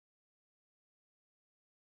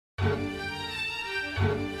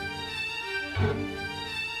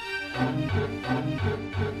Hear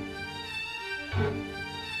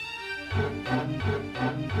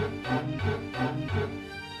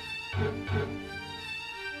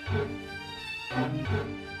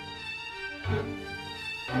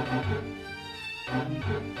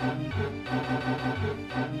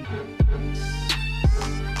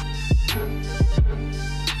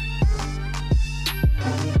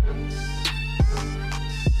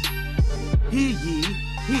ye,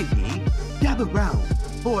 gather round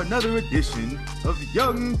for another edition of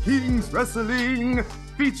Young Kings Wrestling,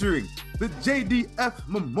 featuring the JDF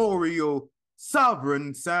Memorial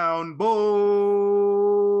Sovereign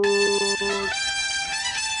Soundboard.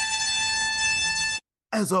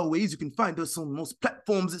 As always, you can find us on most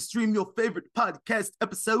platforms that stream your favorite podcast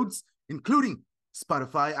episodes, including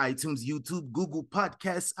Spotify, iTunes, YouTube, Google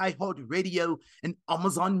Podcasts, iHeartRadio, and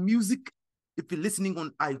Amazon Music. If you're listening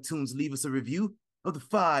on iTunes, leave us a review of the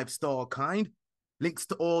 5-star kind. Links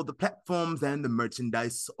to all the platforms and the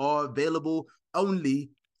merchandise are available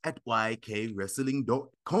only at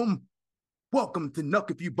ykwrestling.com. Welcome to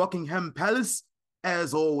Nuck If You Buckingham Palace.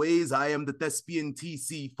 As always, I am the thespian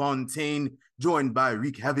TC Fontaine, joined by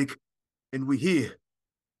Wreak Havoc, and we're here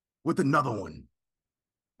with another one.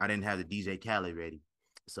 I didn't have the DJ Khaled ready,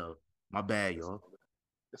 so my bad, y'all.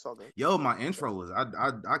 It's all good. Yo, my intro was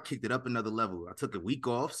I kicked it up another level. I took a week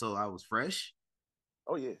off, so I was fresh.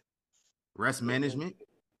 Oh yeah. Rest management,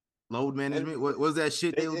 load management. What was that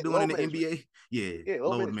shit they were doing in the NBA? Yeah,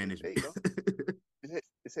 load management.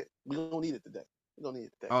 It's it. We don't need it today. We don't need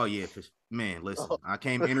it today. Oh yeah, man. Listen, I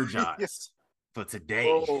came energized for today.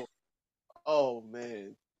 Oh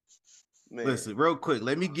man. Listen, real quick.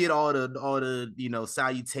 Let me get all the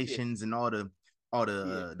salutations and all the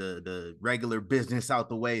regular business out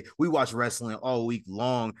the way. We watch wrestling all week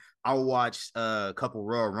long. I watched a couple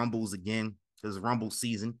Royal Rumbles again. It's Rumble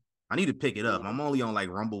season. I need to pick it up. I'm only on like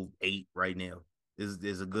Rumble 8 right now.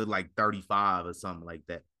 Is a good like 35 or something like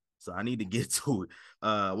that. So I need to get to it.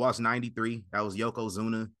 Watched 93. That was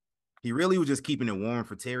Yokozuna. He really was just keeping it warm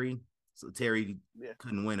for Terry. So Terry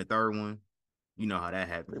couldn't win a third one. You know how that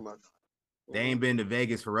happened. Pretty much. They ain't been to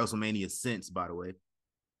Vegas for WrestleMania since, by the way.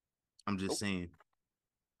 I'm just saying.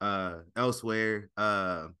 Elsewhere,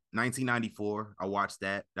 1994. I watched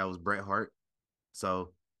that. That was Bret Hart.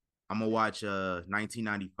 So I'm gonna watch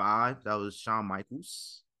 1995. That was Shawn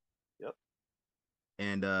Michaels. Yep.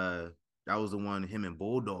 And that was the one him and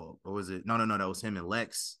Bulldog. Or was it? No. That was him and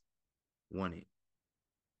Lex won it.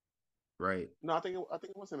 Right. No, I think it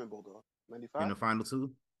was him and Bulldog. 95. In the final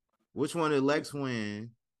two. Which one did Lex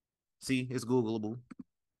win? See, it's Googleable.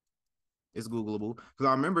 It's Googleable. Because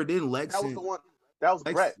I remember didn't Lex. That was the one. That was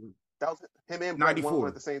Bret. That was him and Bret 94 won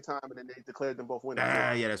at the same time, and then they declared them both winners.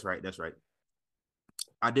 Yeah, that's right.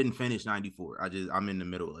 I didn't finish 94. I'm in the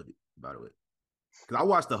middle of it, by the way. Because I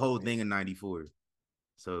watched the whole thing in 94.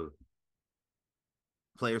 So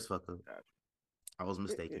players fuck up. I was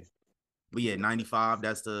mistaken. But yeah, 95,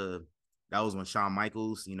 that was when Shawn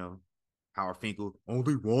Michaels, Howard Finkel,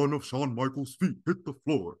 only one of Shawn Michaels' feet hit the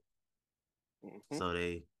floor. Mm-hmm. So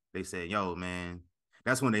they said, yo, man,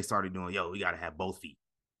 that's when they started doing, we got to have both feet.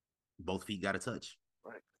 Both feet got to touch.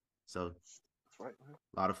 Right. So that's right, man.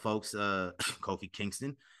 A lot of folks, Kofi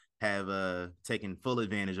Kingston, have taken full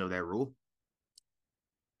advantage of that rule.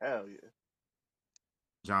 Hell yeah.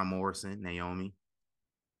 John Morrison, Naomi.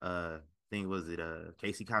 I think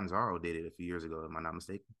Casey Catanzaro did it a few years ago, am I not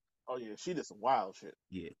mistaken? Oh yeah, she did some wild shit.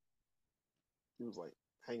 Yeah. She was like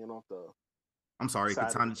hanging off the I'm sorry,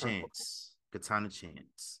 Katana Chance. Katana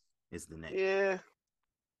Chance is the name. Yeah.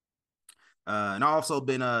 And also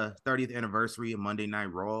been 30th anniversary of Monday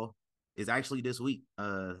Night Raw is actually this week.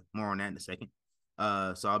 More on that in a second.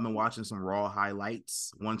 So I've been watching some Raw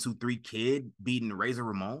highlights. 1, 2, 3 Kid beating Razor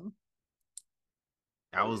Ramon.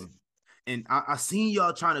 That was, and I seen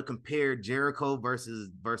y'all trying to compare Jericho versus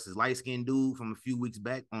light skinned dude from a few weeks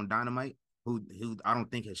back on Dynamite, who I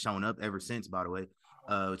don't think has shown up ever since, by the way.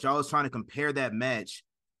 But y'all was trying to compare that match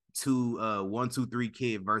to 1, 2, 3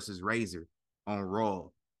 Kid versus Razor on Raw.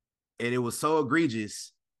 And it was so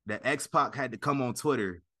egregious that X-Pac had to come on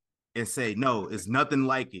Twitter and say, no, it's nothing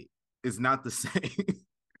like it. It's not the same.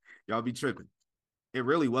 Y'all be tripping. It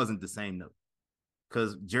really wasn't the same, though.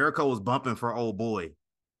 Because Jericho was bumping for old boy.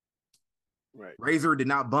 Right. Razor did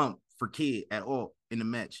not bump for Kid at all in the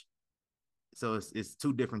match. So it's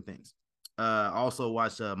two different things. Also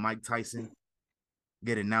watched Mike Tyson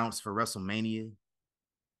get announced for WrestleMania.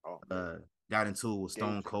 Got into it with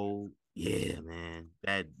Stone Cold. Yeah, man.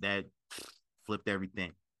 That flipped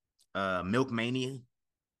everything. Milk Mania.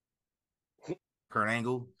 Kurt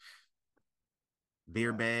Angle.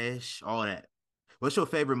 Beer Bash. All that. What's your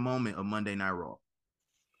favorite moment of Monday Night Raw?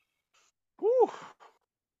 Whew.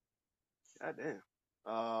 Goddamn.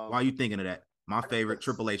 Why are you thinking of that? My I got a favorite, list.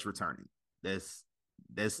 Triple H returning. That's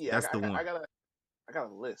Yeah, that's the one. I got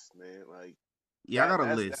a list, man. Like Yeah, I got a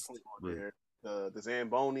that's list, definitely on but there. The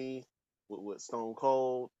Zamboni with Stone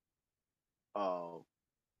Cold. Um,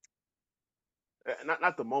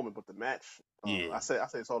 not the moment, but the match. yeah. I say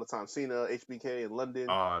this all the time. Cena, HBK in London.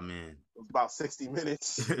 Oh man. It was about 60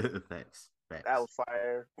 minutes. Facts. That Facts. was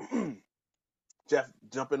fire. Jeff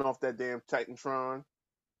jumping off that damn Titantron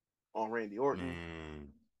on Randy Orton. Man.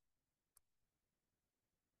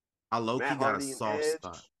 I low key Matt got a Hardy and soft Edge.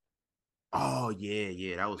 spot. Oh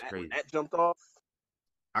yeah, that was When crazy. that jumped off.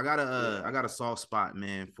 Yeah, I got a soft spot,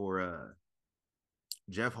 man, for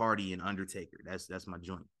Jeff Hardy and Undertaker. That's my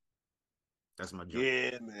joint. That's my joint.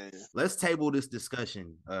 yeah, man. Let's table this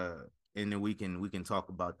discussion, and then we can talk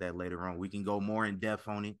about that later on. We can go more in depth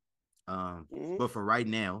on it. Mm-hmm. But for right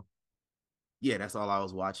now, yeah, that's all I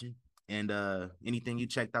was watching. And anything you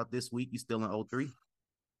checked out this week? You still in 03?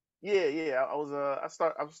 Yeah. I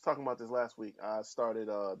was talking about this last week. I started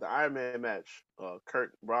the Iron Man match,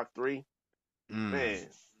 Kurt Brock 3. Mm. Man,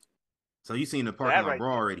 So you seen the parking that lot right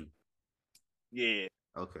brawl there. already? Yeah.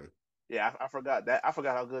 Okay. Yeah, I forgot that. I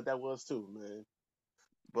forgot how good that was too, man.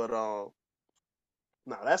 But no,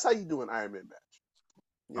 that's how you do an Iron Man match.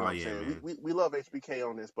 You know Oh what I'm yeah, saying? man. We love HBK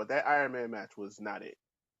on this, but that Iron Man match was not it.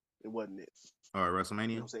 It wasn't it. All right, You know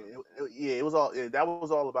WrestleMania. what I'm saying? It was all that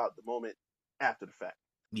was all about the moment after the fact.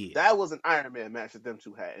 Yeah, That was an Iron Man match that them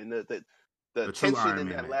two had, and the a true tension Iron in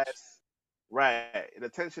Man that match. last right, the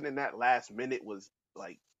tension in that last minute was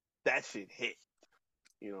like that shit hit.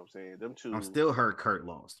 You know what I'm saying? Them I'm two, still hurt Kurt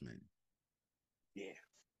lost, man. yeah, it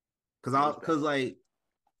was Cause bad. like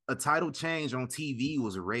a title change on TV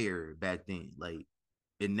was rare back then. Like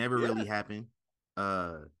it never Yeah, really happened.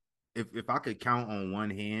 Uh, if I could count on one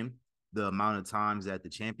hand the amount of times that the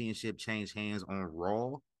championship changed hands on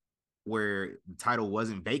Raw, where the title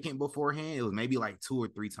wasn't vacant beforehand, it was maybe like 2 or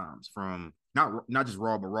 3 times from not just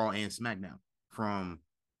Raw, but Raw and SmackDown from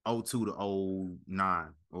 '02 to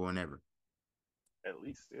 '09 or whenever. at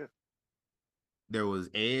least, yeah. There was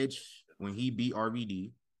Edge when he beat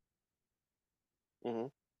RVD. hmm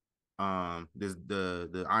There's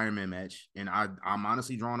the Iron Man match, and I'm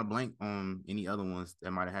honestly drawing a blank on any other ones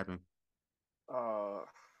that might have happened. Uh,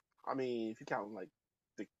 I mean, if you count like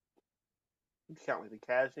the the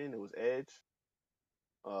cash in, it was Edge.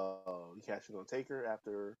 He cashed in on Taker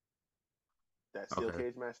after that steel Okay,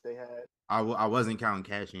 cage match they had. I wasn't counting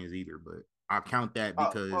cash-ins either, but I count that Oh,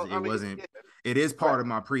 because well, it I mean, wasn't. yeah, It is right. part of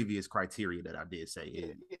my previous criteria that I did say Yeah,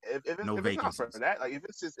 it, yeah. no If it's not for vacancies. that, like if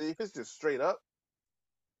it's just straight up,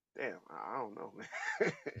 damn, I don't know,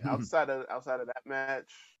 man. Outside of that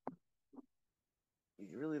match,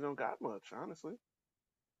 you really don't got much, honestly.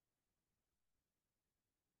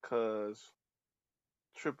 Cause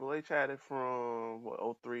Triple H had it from what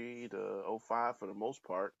 '03 to '05 for the most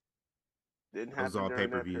part. Didn't Those happen all during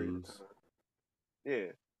that period of pay-per-views. time.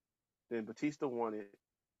 Yeah. Then Batista won it.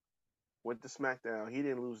 Went to SmackDown. He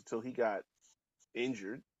didn't lose until he got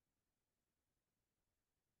injured.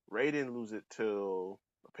 Ray didn't lose it till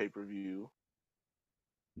a pay per view.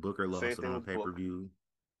 Booker Same lost it thing on a with Book. pay-per-view.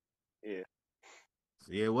 Yeah.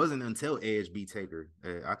 So yeah, it wasn't until Edge beat Taker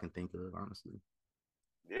I can think of, honestly.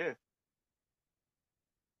 Yeah.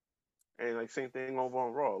 And like same thing over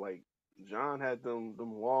on Raw. Like John had them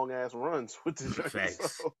long ass runs with the Giants.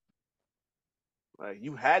 Facts. So like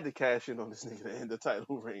you had to cash in on this nigga to end the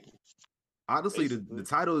title reign. Honestly, the Basically.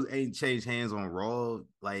 titles ain't changed hands on Raw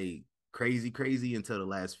like crazy until the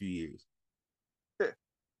last few years. Yeah.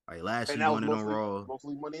 Like And Lashley that was won it on Raw,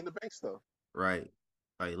 mostly money in the bank stuff. right?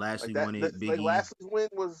 Like Like Lashley that, won it, like Biggie, Lashley's win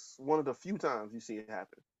was one of the few times you see it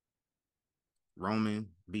happen. Roman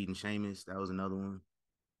beating Sheamus. That was another one.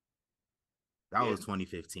 That Yeah. was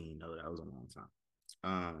 2015 though. That was a long time.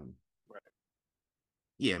 Um, Right.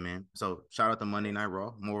 yeah, man. So shout out to Monday Night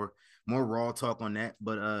Raw. More Raw talk on that.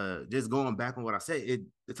 But just going back on what I said,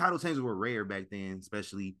 the title changes were rare back then,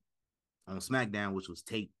 especially on SmackDown, which was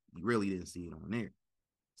tape. You really didn't see it on there.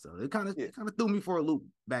 So Yeah. it kind of threw me for a loop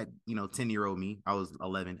back, 10-year-old me. I was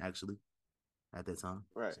 11 actually at that time.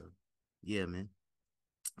 Right. So yeah, man.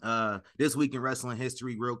 This week in wrestling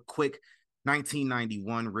history, real quick.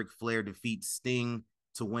 1991, Ric Flair defeats Sting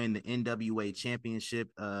to win the NWA Championship.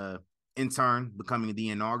 In turn, becoming the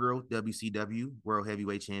inaugural WCW World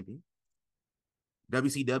Heavyweight Champion.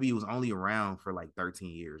 WCW was only around for like 13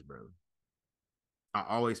 years, bro. I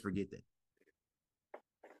always forget that.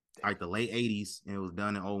 Like the late 80s, and it was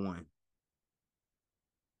done in '01.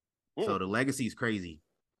 So Mm. the legacy is crazy.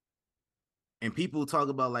 And people talk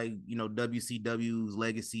about like, WCW's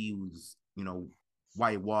legacy was,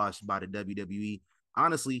 whitewashed by the WWE.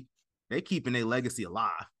 Honestly, they keeping their legacy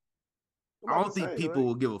alive. I'm I about don't to think say, people like,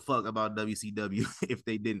 will give a fuck about WCW if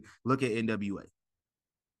they didn't look at NWA.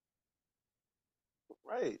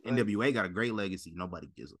 right, like NWA got a great legacy. Nobody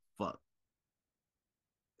gives a fuck.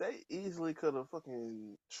 they easily could have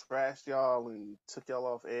fucking trashed y'all and took y'all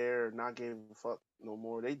off air, not gave a fuck no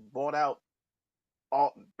more. They bought out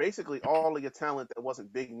basically all of your talent that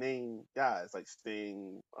wasn't big name guys like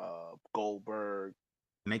Sting, Goldberg,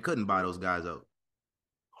 And they couldn't you buy those know, guys out.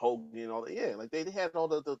 Hogan, all that. Yeah, like they had all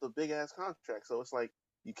the big ass contracts. So it's like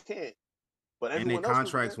you can't. But And their everyone else was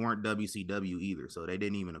contracts there. weren't WCW either, so they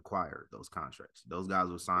didn't even acquire those contracts. Those guys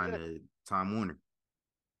were signed Yeah, to Time Warner.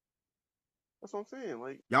 that's what I'm saying.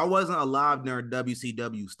 Like, Y'all wasn't alive during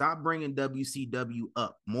WCW. Stop bringing WCW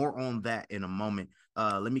up. More on that in a moment.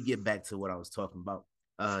 Let me get back to what I was talking about.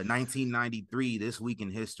 1993, this week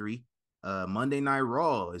in history, Monday Night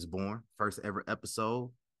Raw is born. First ever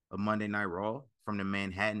episode of Monday Night Raw from the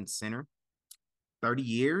Manhattan Center. 30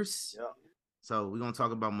 years. yeah, So we're going to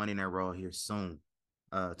talk about Monday Night Raw here soon.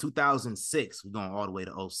 2006, we're going all the way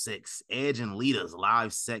to 06. Edge and Lita's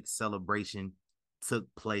live sex celebration took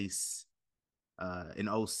place in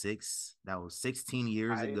 06. That was 16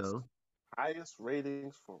 years ago. highest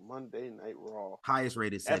ratings for Monday Night Raw. Highest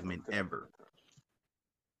rated segment ever.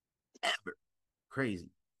 Crazy.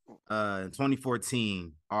 In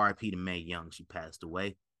 2014, RIP to Mae Young. She passed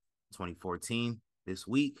away. 2014, this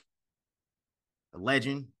week. A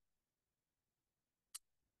legend.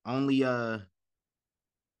 Only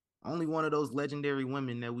one of those legendary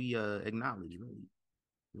women that we acknowledge, really.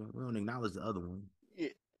 We don't acknowledge the other one. Yeah.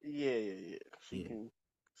 She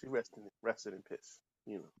rested in piss,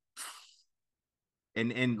 you know.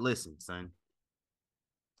 And listen, son.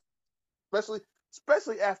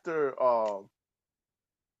 Especially after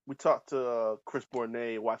we talked to Chris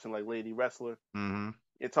Bournet watching like Lady Wrestler Mm-hmm.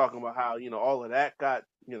 and talking about how, all of that got,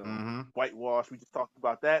 Mm-hmm. whitewashed. We just talked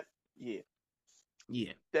about that. Yeah.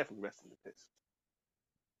 Definitely resting in piss.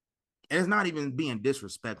 And it's not even being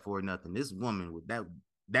disrespectful or nothing. This woman with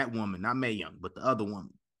that woman, not Mae Young, but the other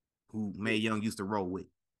woman who Mae Young used to roll with,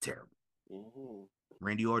 terrible. Mm-hmm.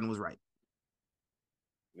 Randy Orton was right.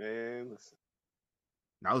 Man, listen.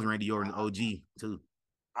 That was Randy Orton's OG too.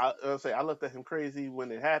 I'll say I looked at him crazy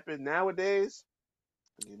when it happened. Nowadays,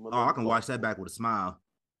 I can watch that back with a smile.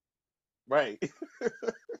 Right.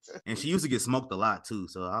 And she used to get smoked a lot too,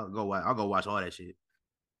 so I'll go watch all that shit.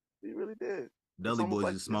 He really did. Dudley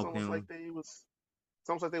Boys just smoked him. It's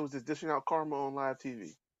almost like they was just dishing out karma on live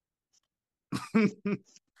TV.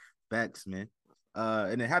 Facts, man.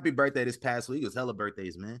 And then happy birthday this past week. It was hella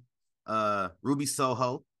birthdays, man. Ruby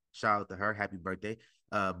Soho, shout out to her. Happy birthday.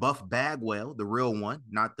 Buff Bagwell, the real one,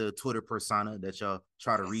 not the Twitter persona that y'all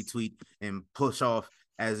try to retweet and push off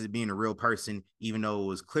as it being a real person, even though it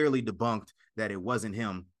was clearly debunked that it wasn't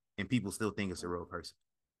him, and people still think it's a real person.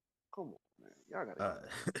 Come on, man. Y'all gotta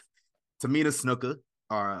Tamina Snuka,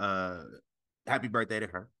 happy birthday to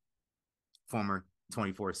her. Former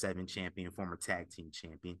 24/7 champion, former tag team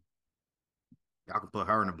champion. Y'all can put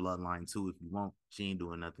her in the bloodline too if you want. She ain't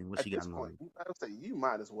doing nothing. What At she got this going? point, I would say you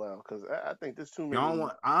might as well, because I think there's too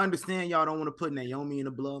many. I understand y'all don't want to put Naomi in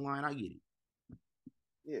the bloodline. I get it.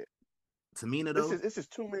 Yeah. Tamina though, It's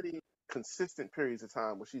just too many consistent periods of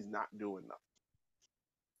time where she's not doing nothing,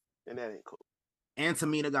 and that ain't cool. and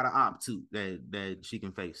Tamina got an op too that she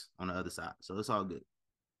can face on the other side, so it's all good.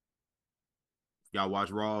 Y'all watch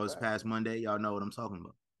Raw this past Monday. Y'all know what I'm talking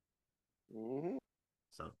about. Mm-hmm.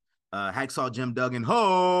 So, Hacksaw Jim Duggan,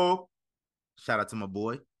 ho! Shout out to my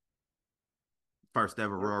boy. First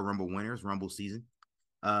ever Royal Rumble winners, Rumble season.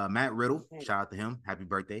 Matt Riddle, shout out to him. Happy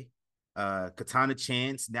birthday. Katana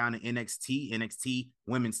Chance down in NXT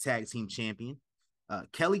Women's Tag Team Champion.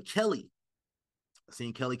 Kelly Kelly. I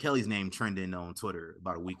seen Kelly Kelly's name trending on Twitter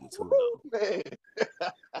about a week or two ago. Man.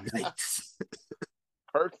 Yikes.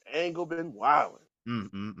 Kirk Angle been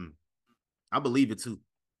wilding. I believe it too.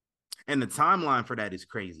 And the timeline for that is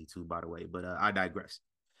crazy too, by the way, but I digress.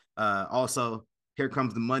 Also, here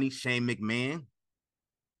comes the money. Shane McMahon.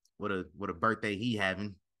 What a birthday he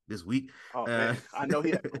having this week. Oh man, I know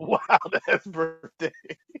he had a wild ass birthday.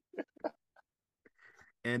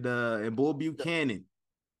 And Bull Buchanan.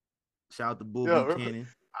 Shout out to Bull Buchanan.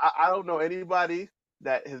 I don't know anybody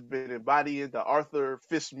that has been embodying the Arthur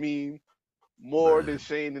Fish meme more than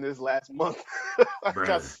Shane in this last month.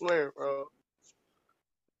 I swear, bro.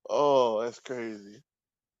 Oh, that's crazy.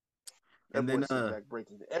 That boy sitting back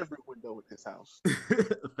breaking every window in his house.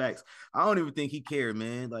 Facts. I don't even think he cared,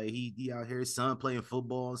 man. Like he out here, his son playing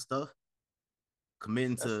football and stuff.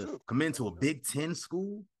 Committing to a Big Ten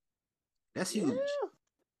school. That's huge.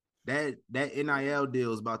 that NIL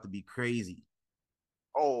deal is about to be crazy.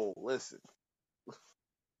 Oh, listen.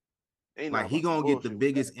 Ain't Like not he about some gonna get the bullshit with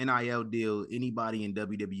biggest NIL deal anybody in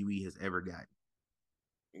WWE has ever got.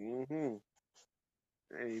 that. Mm-hmm.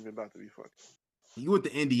 Ain't even about to be funny. He went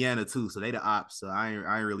to Indiana too, so they the ops. So I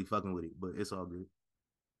ain't really fucking with it, but it's all good.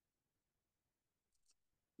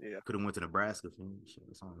 Yeah. Could have went to Nebraska, fam. Shit,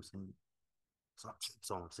 that's all I'm saying.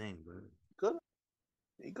 That's all I'm saying, bro. Could have.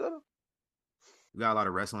 He could have. We got a lot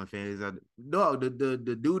of wrestling fans. No, the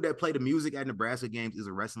dude that played the music at Nebraska games is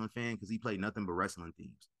a wrestling fan because he played nothing but wrestling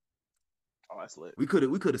themes. Oh, that's lit. We could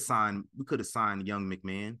have signed young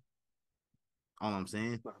McMahon. All I'm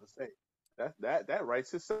saying. Not to say. That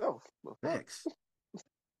writes itself. Facts.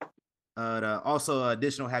 Also,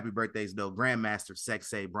 additional happy birthdays though. Grandmaster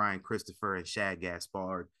Sexay, Brian Christopher, and Shad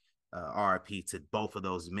Gaspard. RIP to both of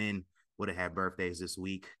those men. Would have had birthdays this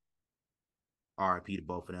week. RIP to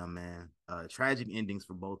both of them, man. Tragic endings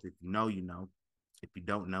for both. If you know, you know. If you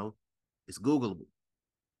don't know, it's Googleable.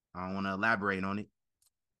 I don't want to elaborate on it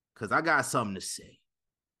because I got something to say.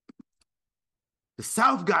 The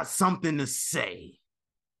South got something to say.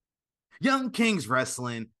 Young Kings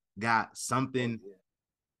Wrestling got something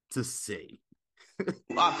to say.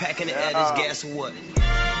 Are packing it at his guess what?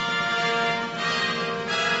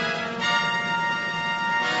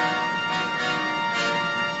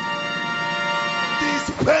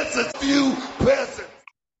 These peasants, you peasants.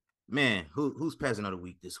 Man, who's peasant of the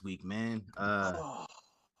week this week, man? I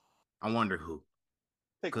wonder who.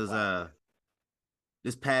 Because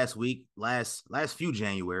this past week, last few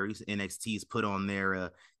Januaries, NXT's put on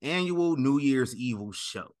their annual New Year's Evil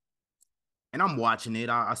show. And I'm watching it.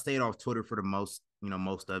 I stayed off Twitter for the most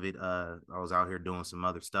of it. I was out here doing some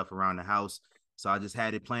other stuff around the house. So I just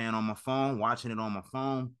had it playing on my phone, watching it on my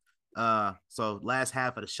phone. So last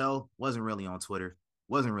half of the show wasn't really on Twitter,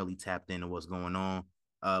 wasn't really tapped into what's going on.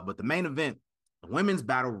 But the main event, the Women's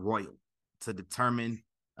Battle Royal to determine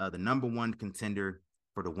the number one contender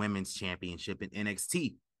for the Women's Championship in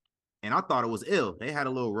NXT. And I thought it was ill. They had a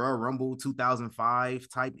little Royal Rumble 2005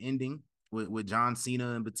 type ending with John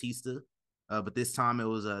Cena and Batista. But this time it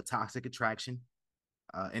was a Toxic Attraction.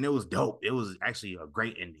 And it was dope. It was actually a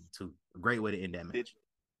great ending, too. A great way to end that match.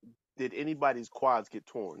 Did anybody's quads get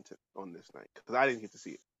torn on this night? Because I didn't get to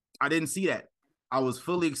see it. I didn't see that. I was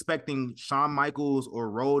fully expecting Shawn Michaels or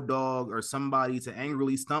Road Dogg or somebody to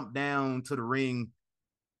angrily stump down to the ring.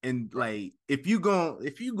 And like, if you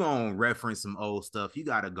gonna reference some old stuff, you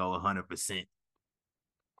gotta go 100%.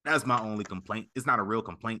 That's my only complaint. It's not a real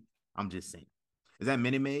complaint. I'm just saying. Is that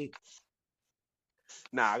Minute Maid?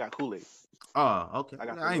 Nah, I got Kool-Aid. Oh, okay.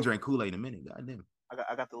 I ain't drank Kool-Aid in a minute. Goddamn.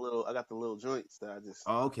 I got the little joints that I just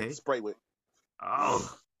okay. spray with.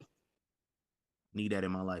 Oh, need that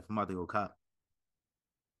in my life. I'm about to go cop.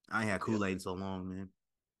 I ain't had Kool-Aid in so long, man.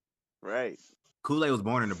 Right. Kool-Aid was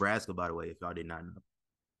born in Nebraska, by the way, if y'all did not know.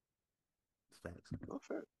 Facts.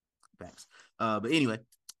 Okay. Facts. But anyway,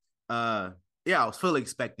 yeah, I was fully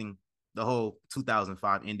expecting the whole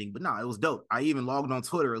 2005 ending, but no, it was dope. I even logged on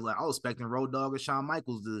Twitter. It was like I was expecting Road Dogg or Shawn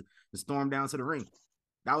Michaels to storm down to the ring.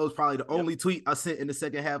 That was probably the only tweet I sent in the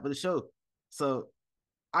second half of the show. So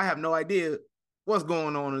I have no idea what's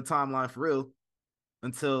going on in the timeline for real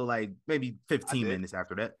until like maybe 15 minutes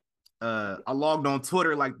after that. I logged on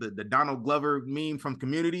Twitter like the Donald Glover meme from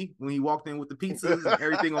Community when he walked in with the pizzas and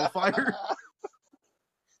everything on fire.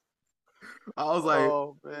 I was like,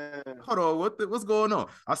 oh, man. Hold on, what's going on?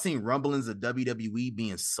 I seen rumblings of WWE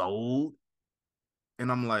being sold.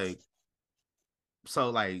 And I'm like, so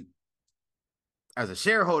like, as a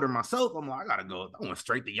shareholder myself, I'm like, I went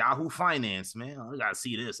straight to Yahoo Finance, man. I gotta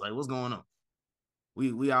see this. Like, what's going on?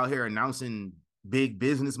 We out here announcing big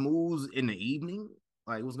business moves in the evening.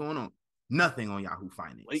 Like, what's going on? Nothing on Yahoo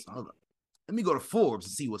Finance. So like, let me go to Forbes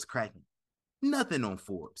and see what's cracking. Nothing on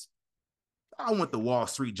Forbes. I went to Wall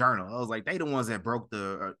Street Journal. I was like, they the ones that broke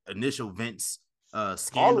the initial Vince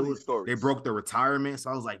scandal. They broke the retirement.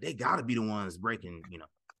 So I was like, they gotta be the ones breaking,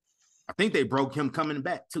 I think they broke him coming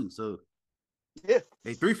back too. So yeah,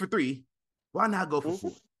 they 3 for 3. Why not go for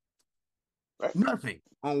 4? Right. Nothing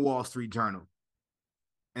on Wall Street Journal.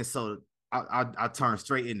 And so I turned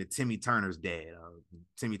straight into Timmy Turner's dad.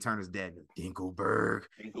 Timmy Turner's dad, Dinkelberg.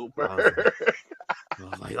 I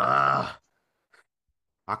was like,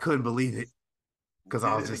 I couldn't believe it. Because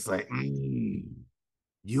I was just like, you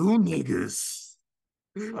niggas.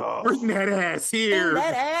 Bring that ass here. Bring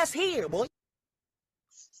that ass here, boy.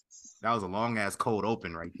 That was a long ass cold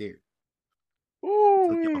open right there. Ooh.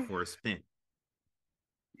 Took y'all for a spin.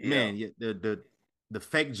 Yeah. Man, the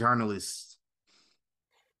fake journalists.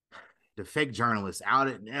 The fake journalists out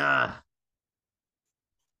at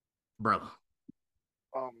bro.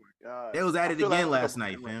 Oh my They was at I it feel again like a last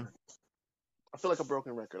night, broken fam. record. I feel like a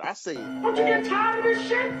broken record. I say it Don't you get tired of this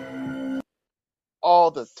shit?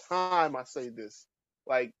 all the time. I say this.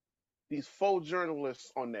 Like these faux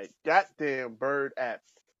journalists on that goddamn Bird app.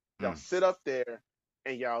 Y'all Mm. sit up there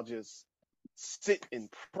and y'all just sit and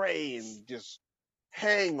pray and just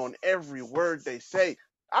hang on every word they say.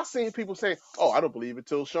 I've seen people saying, "Oh, I don't believe it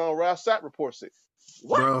till Sean Ross Sapp reports it."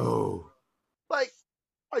 What? Bro, Like,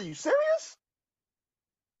 are you serious?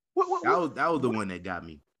 that was the one that got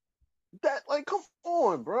me. That like, come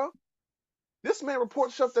on, bro. This man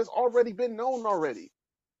reports stuff that's already been known already.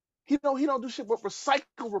 He don't do shit but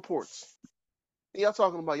recycle reports. And y'all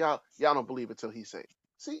talking about y'all don't believe it till he say it.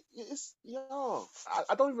 See, it's y'all.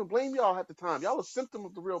 I don't even blame y'all at the time. Y'all a symptom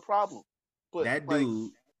of the real problem. But That like,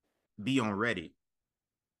 dude be on Reddit.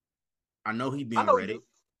 I know he be I on know you Reddit.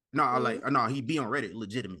 do. No, he be on Reddit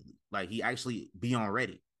legitimately. Like he actually be on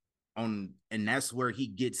Reddit. And that's where he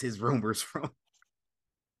gets his rumors from.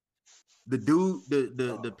 The dude,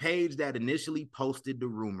 the page that initially posted the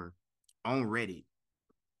rumor on Reddit,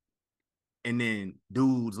 and then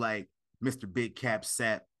dudes like Mr. Big Cap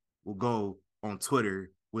Sap will go on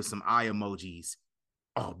Twitter with some eye emojis.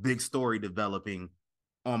 Oh, big story developing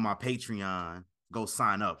on my Patreon. Go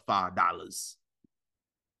sign up, $5.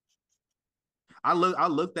 I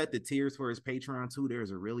looked at the tiers for his Patreon too. There's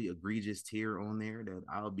a really egregious tier on there that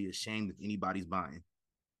I'll be ashamed if anybody's buying.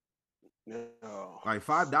 No. Like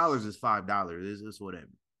 $5 is $5. It's whatever.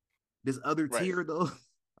 This other Right. tier though,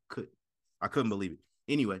 I couldn't believe it.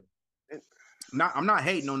 Anyway, And- I'm not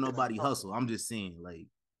hating on nobody hustle. I'm just saying like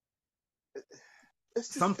It's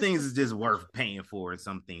just, some it's things just is just worth paying for, and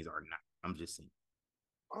some things are not. I'm just saying.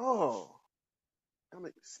 Oh, I'm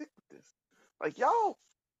like sick with this. Like y'all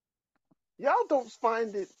don't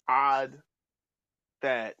find it odd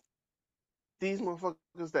that these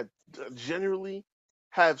motherfuckers that generally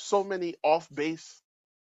have so many off base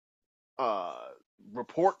uh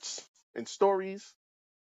reports and stories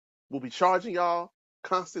will be charging y'all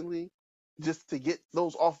constantly just to get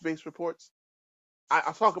those off base reports.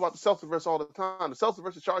 I talk about the Celtiverse all the time. The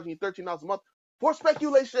Celtiverse is charging you $13 a month for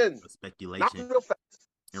speculation, not Speculation real facts.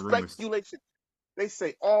 and rumors. Speculation. They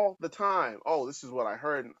say all the time, "Oh, this is what I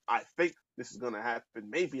heard, and I think this is gonna happen.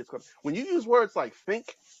 Maybe it's gonna." When you use words like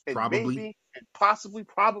 "think" and Probably. "maybe" and "possibly,"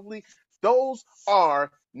 "probably," those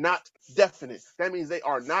are not definite. That means they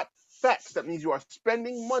are not facts. That means you are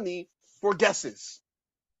spending money for guesses.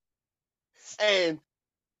 And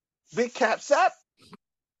Big Cap Sap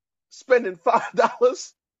spending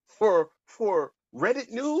 $5 for Reddit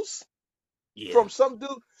news Yeah. from some dude.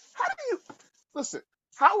 How do you listen?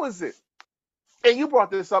 How is it? And you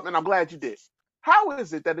brought this up, and I'm glad you did. How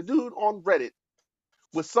is it that a dude on Reddit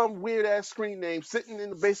with some weird ass screen name sitting in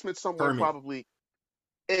the basement somewhere Kermit. probably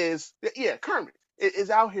Kermit is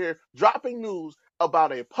out here dropping news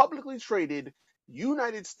about a publicly traded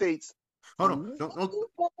United States. Hold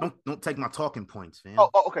on. Don't take my talking points, fam. Oh,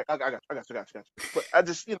 okay. I got you. But I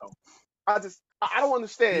just, I don't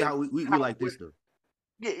understand. See how we like this though.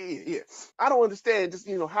 Yeah. I don't understand just,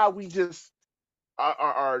 how we just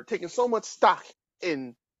are taking so much stock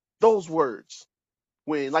in those words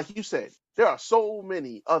when, like you said, there are so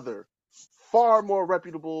many other far more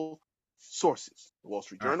reputable sources. The Wall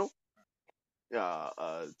Street Journal,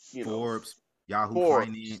 Forbes, Yahoo Forbes,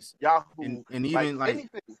 Finance, Yahoo, and even like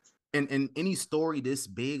anything. and any story this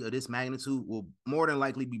big or this magnitude will more than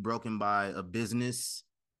likely be broken by a business,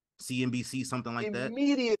 CNBC, something like that.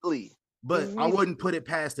 Immediately. But I wouldn't put it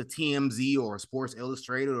past a TMZ or Sports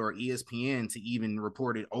Illustrated or ESPN to even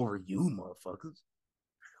report it over you, motherfuckers.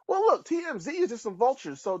 Well, look, TMZ is just some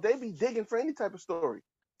vultures, so they be digging for any type of story.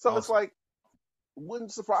 So It's like,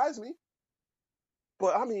 wouldn't surprise me.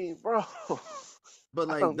 But I mean, bro. But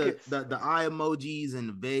like the eye emojis and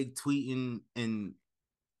the vague tweeting, and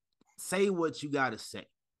say what you gotta say.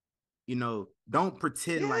 Don't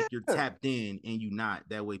pretend like you're tapped in and you not.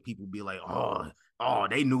 That way people be like, oh,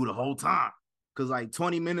 they knew the whole time. Cause like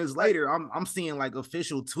 20 minutes later, I'm seeing like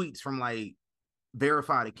official tweets from like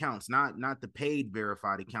verified accounts, not the paid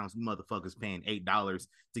verified accounts. You motherfuckers paying $8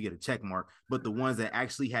 to get a check mark, but the ones that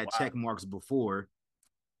actually had check marks before.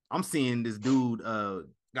 I'm seeing this dude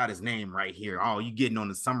got his name right here. Oh, you getting on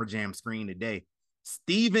the Summer Jam screen today.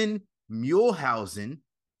 Steven Muehlhausen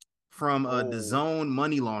from the Zone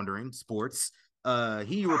Money Laundering Sports.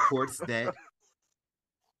 He reports that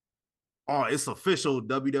it's official.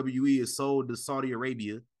 WWE is sold to Saudi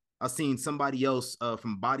Arabia. I've seen somebody else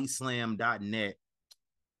from bodyslam.net.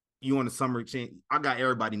 You on the Summer Jam? I got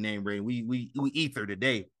everybody name ready. We ether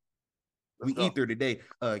today. Ether today.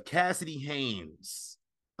 Cassidy Haynes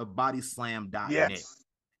of bodyslam.net. Yes.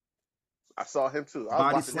 I saw him too. I was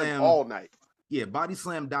Body watching him Slam all night. Yeah,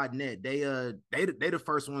 bodyslam.net. They the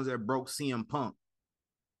first ones that broke CM Punk.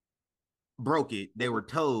 Broke it. They were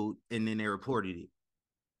told and then they reported it.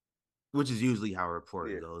 Which is usually how a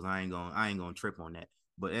reporter goes. I ain't gonna trip on that.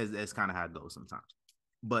 But that's kind of how it goes sometimes.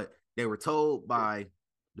 But they were told by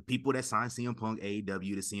the people that signed CM Punk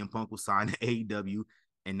AEW that CM Punk was signed to AEW,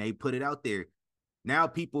 and they put it out there. Now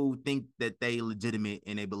people think that they legitimate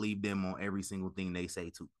and they believe them on every single thing they say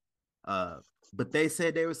too. But they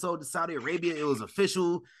said they were sold to Saudi Arabia. It was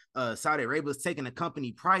official. Saudi Arabia was taking the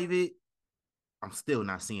company private. I'm still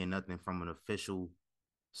not seeing nothing from an official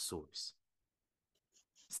source.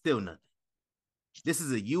 Still nothing. This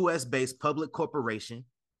is a U.S.-based public corporation,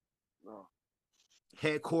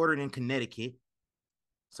 headquartered in Connecticut.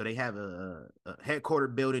 So they have a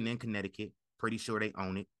headquartered building in Connecticut. Pretty sure they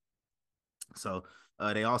own it. So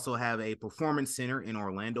they also have a performance center in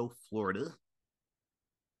Orlando, Florida.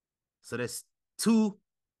 So that's two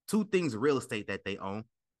things of real estate that they own.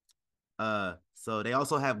 So they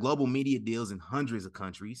also have global media deals in hundreds of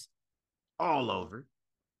countries all over.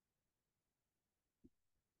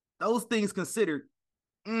 Those things considered,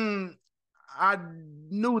 I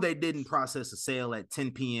knew they didn't process a sale at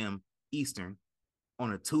 10 p.m. Eastern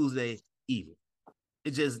on a Tuesday evening.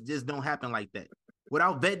 It just don't happen like that.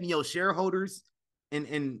 Without vetting your shareholders,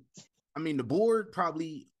 and I mean the board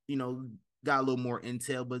probably, got a little more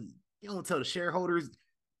intel, but you don't tell the shareholders.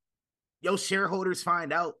 Your shareholders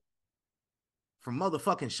find out from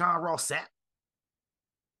motherfucking Sean Ross Sapp.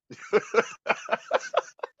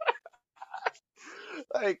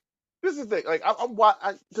 Like, this is the thing. Like,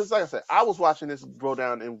 just like I said, I was watching this go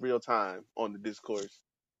down in real time on the Discourse,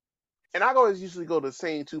 and I always usually go to the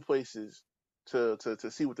same two places to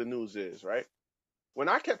see what the news is, right? When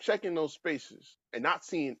I kept checking those spaces and not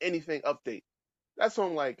seeing anything update, that's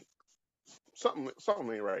when like something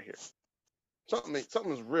ain't right here.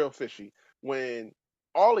 Something's real fishy when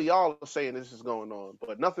all of y'all are saying this is going on,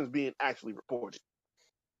 but nothing's being actually reported.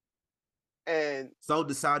 And so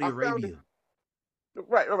to Saudi Arabia.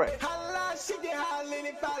 Right.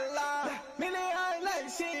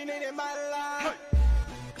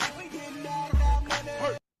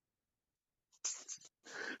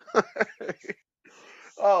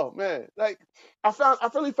 Oh man, like I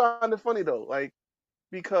really found it funny though, like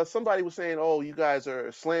because somebody was saying, "Oh, you guys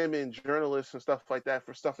are slamming journalists and stuff like that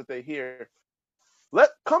for stuff that they hear."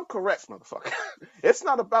 Come correct, motherfucker. It's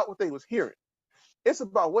not about what they was hearing. It's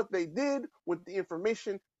about what they did with the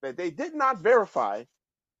information that they did not verify,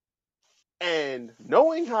 and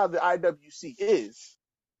knowing how the IWC is,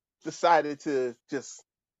 decided to just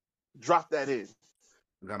drop that in.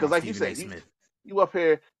 Because, like you said, you up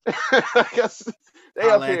here. I guess they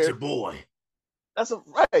Holla up here. At your boy. That's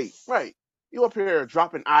right. You up here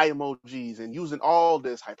dropping eye emojis and using all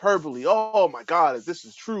this hyperbole. Oh my God, if this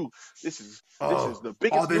is true, this is the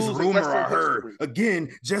biggest all this news rumor in wrestling I heard. history. Again,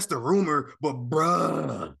 just a rumor, but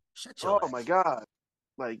bruh, shut your ass. My God,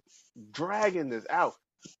 like dragging this out.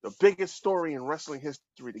 The biggest story in wrestling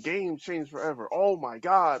history. The game changed forever. Oh my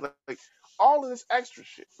God, like all of this extra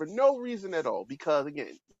shit for no reason at all. Because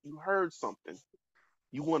again, you heard something,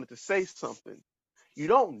 you wanted to say something, you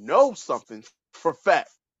don't know something for fact.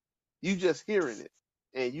 You just hearing it,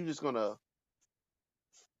 and you just gonna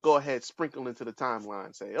go ahead, sprinkle into the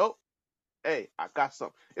timeline, say, "Oh, hey, I got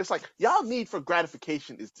something." It's like y'all need for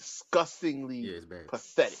gratification is disgustingly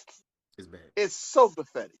pathetic. It's bad. It's so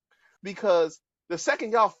pathetic because the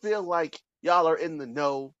second y'all feel like y'all are in the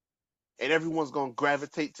know, and everyone's gonna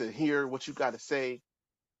gravitate to hear what you got to say,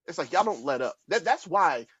 it's like y'all don't let up. That's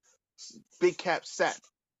why Big Cap Sap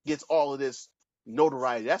gets all of this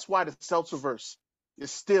notoriety. That's why the Seltzerverse is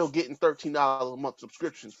still getting $13 a month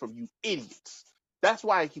subscriptions from you idiots. That's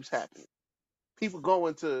why it keeps happening. People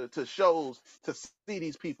going to shows to see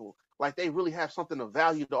these people like they really have something of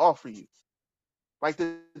value to offer you. Like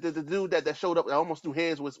the dude that showed up that almost threw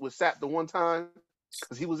hands with Sap the one time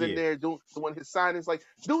because he was in there doing his signings. Like,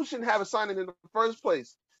 dude shouldn't have a signing in the first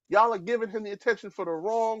place. Y'all are giving him the attention for the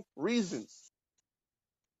wrong reasons.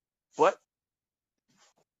 But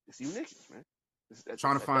it's you niggas, man.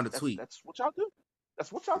 Trying to find a tweet. That's what y'all do.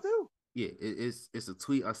 That's what y'all do. Yeah, it's a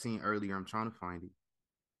tweet I seen earlier. I'm trying to find it.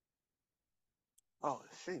 Oh,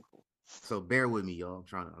 it's shameful. So bear with me, y'all. I'm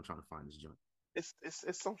trying to find this joint. It's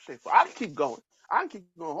so shameful. I can keep going.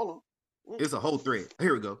 Hold on. It's a whole thread.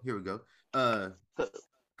 Here we go.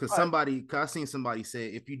 Cause I seen somebody say,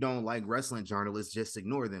 if you don't like wrestling journalists, just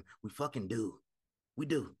ignore them. We fucking do. We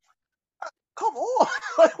do. Come on.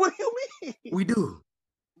 Like, what do you mean? We do.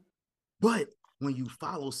 But when you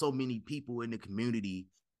follow so many people in the community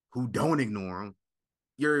who don't ignore them,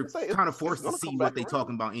 you're It's like kind of it's forced to gonna see come what back they around,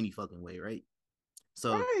 talking about any fucking way, right?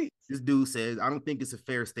 So right? this dude says, I don't think it's a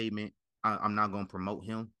fair statement. I'm not gonna promote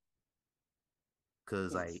him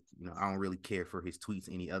because Hmm. like, I don't really care for his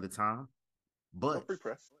tweets any other time. No But free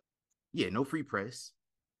press. yeah, no free press,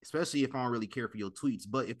 especially if I don't really care for your tweets.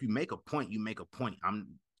 But if you make a point, you make a point.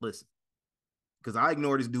 Listen, because I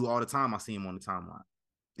ignore this dude all the time. I see him on the timeline.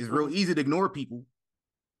 It's real Mm-hmm. easy to ignore people,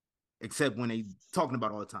 except when they talking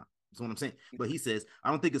about all the time. That's what I'm saying. But he says, I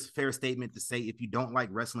don't think it's a fair statement to say if you don't like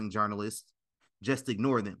wrestling journalists, just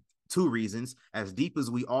ignore them. Two reasons. As deep as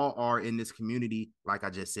we all are in this community, like I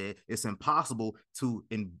just said, it's impossible to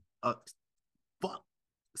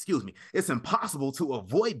excuse me. It's impossible to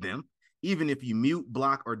avoid them. Even if you mute,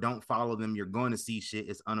 block, or don't follow them, you're going to see shit.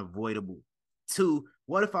 It's unavoidable. Two,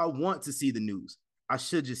 what if I want to see the news? I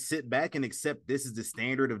should just sit back and accept this is the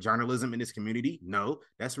standard of journalism in this community? No,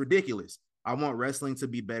 that's ridiculous. I want wrestling to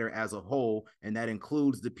be better as a whole, and that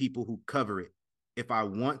includes the people who cover it. If I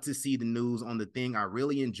want to see the news on the thing I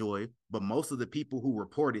really enjoy, but most of the people who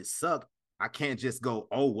report it suck, I can't just go,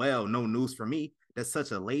 oh, well, no news for me. That's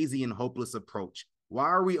such a lazy and hopeless approach. Why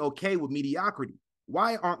are we okay with mediocrity?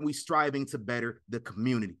 Why aren't we striving to better the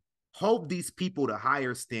community? Hold these people to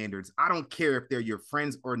higher standards. I don't care if they're your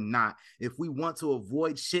friends or not. If we want to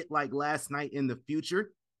avoid shit like last night in the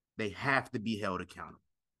future, they have to be held accountable.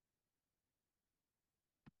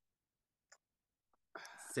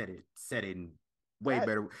 Said it in way That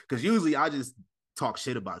better. Because usually I just talk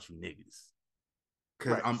shit about you niggas.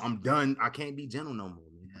 Because right. I'm done. I can't be gentle no more,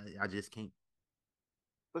 man. I just can't.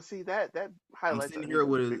 But see that I'm highlights, sitting I here think,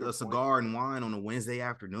 a with bigger a point. cigar and wine on a Wednesday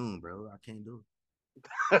afternoon, bro. I can't do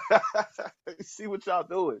See what y'all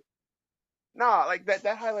doing? Nah, like that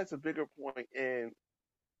highlights a bigger point, and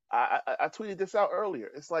I tweeted this out earlier.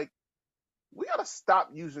 It's like we gotta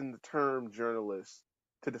stop using the term journalist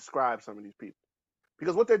to describe some of these people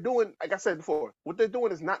because what they're doing, like I said before, what they're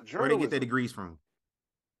doing is not where they get their journalism. degrees from.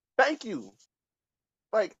 Thank you.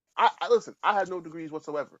 Like I listen, I had no degrees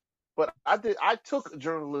whatsoever, but I took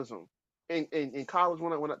journalism in college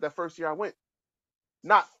when that first year I went.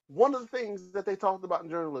 Not one of the things that they talked about in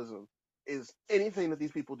journalism is anything that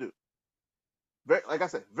these people do. Like I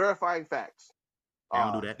said, verifying facts, They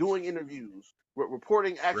don't do that. doing interviews,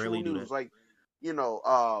 reporting actual Rarely do news, that. like you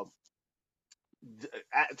know,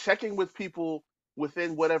 checking with people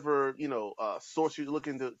within whatever source you're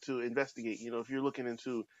looking to investigate. You know, if you're looking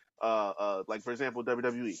into like for example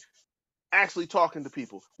WWE, actually talking to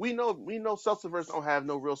people. We know Seltziverse don't have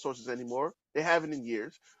no real sources anymore. They haven't in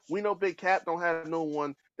years. We know Big Cap don't have no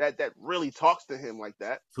one that really talks to him like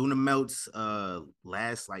that. Tuna Melt's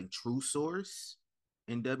last like true source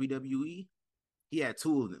in WWE, he had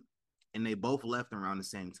two of them, and they both left around the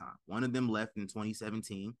same time. One of them left in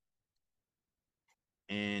 2017,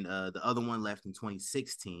 and the other one left in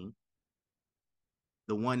 2016.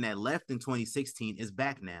 The one that left in 2016 is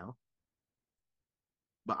back now,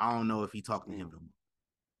 but I don't know if he talked to him no more.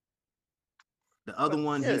 The other But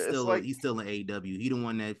one, yeah, it's like he's still in AEW. He the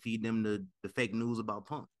one that feed them the fake news about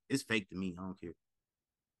Punk. It's fake to me. I don't care.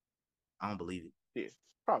 I don't believe it. yeah,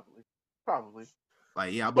 probably.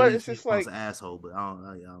 Like, yeah, I But believe it's CM just Punk's like an asshole, but I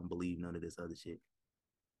don't believe none of this other shit.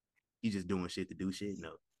 He's just doing shit to do shit.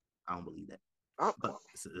 No, I don't believe that. I'm, But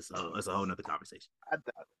it's a whole nother conversation. I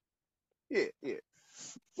doubt it. Yeah.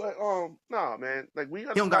 But nah, man. Like we He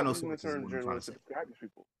gotta don't got stop no using the sources, is term what I'm trying to journalist to say. describe these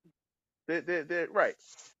people. They're right.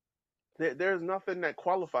 There's nothing that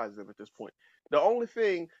qualifies them at this point. The only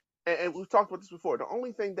thing, and we've talked about this before, the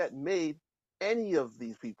only thing that made any of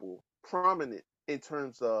these people prominent in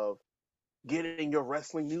terms of getting your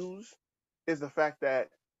wrestling news is the fact that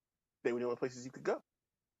they were the only places you could go.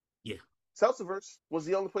 Yeah. Seltziverse was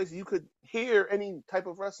the only place you could hear any type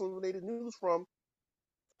of wrestling related news from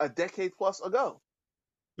a decade plus ago.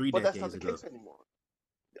 3 But that's not decades the ago. case anymore.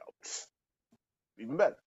 Even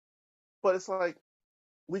better. But it's like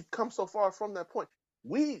we've come so far from that point.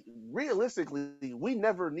 We realistically we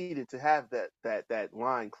never needed to have that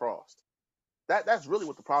line crossed. That's really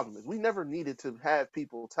what the problem is. We never needed to have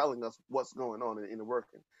people telling us what's going on in the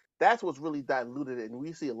working. That's what's really diluted it. And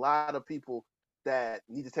we see a lot of people that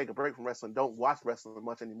need to take a break from wrestling don't watch wrestling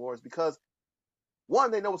much anymore. Is because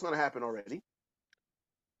one, they know what's going to happen already,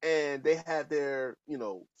 and they have their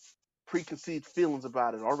preconceived feelings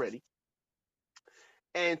about it already.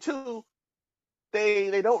 And two,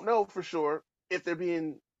 they don't know for sure if they're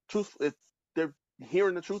being truthful, if they're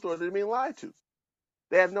hearing the truth or they're being lied to.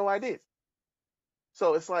 They have no idea.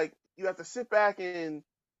 So it's like you have to sit back and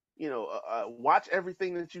watch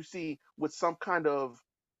everything that you see with some kind of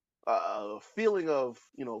feeling of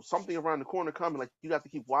something around the corner coming. Like you have to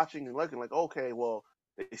keep watching and looking. Like okay, well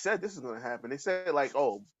They said this is going to happen. They said, like,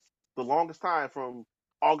 oh, the longest time from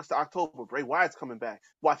August to October, Bray Wyatt's coming back,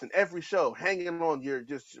 watching every show, hanging on your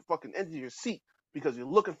fucking end of your seat because you're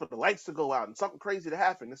looking for the lights to go out and something crazy to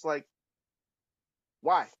happen. It's like,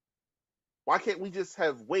 why? Why can't we just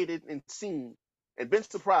have waited and seen and been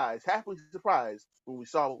surprised, happily surprised when we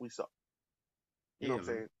saw what we saw? You know what I'm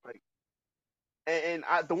saying?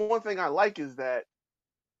 Like, the one thing I like is that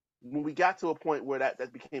when we got to a point where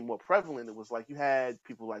that became more prevalent, it was like you had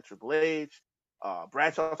people like Triple H,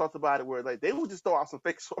 Bradshaw talked about it, where like they would just throw out some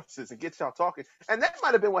fake sources and get y'all talking, and that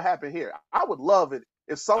might have been what happened here. I would love it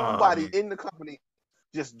if somebody in the company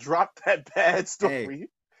just dropped that bad story. Hey,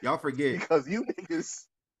 y'all forget because you niggas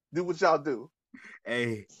do what y'all do.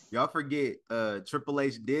 Hey, y'all forget Triple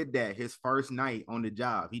H did that his first night on the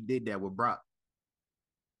job. He did that with Brock.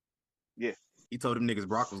 Yeah. He told them niggas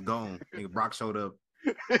Brock was gone. Nigga Brock showed up.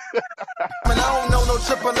 I don't know no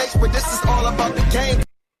Triple H, but this is all about the game.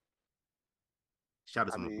 Shout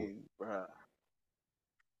out to I mean, bruh.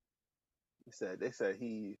 They said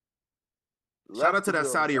he. Shout out to that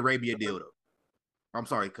Saudi Arabia deal though. I'm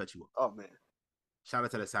sorry to cut you off. Oh man. Shout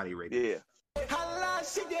out to that Saudi Arabia. Yeah.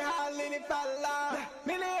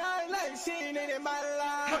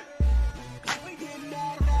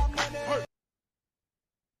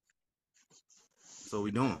 So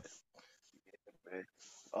we doing? Yeah, man.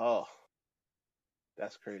 Oh,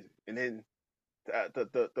 that's crazy. And then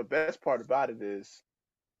the best part about it is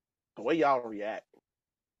the way y'all react.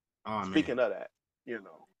 Oh, Speaking of that, you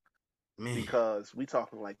know, man. because we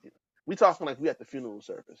talking like we at the funeral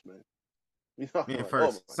service, man. We talking man, like,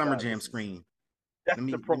 first oh Summer God, Jam screen. That's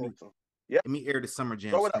the promo. Let me air the Summer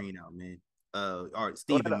Jam screen out, man. All right,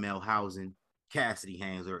 Stephen Melhausen, Cassidy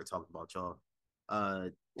Haynes already talked about y'all.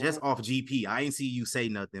 Just off GP, I ain't see you say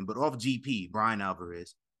nothing, but off GP, Brian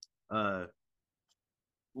Alvarez.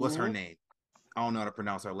 What's her name? I don't know how to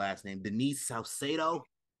pronounce her last name. Denise Salcedo.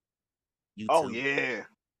 Oh yeah.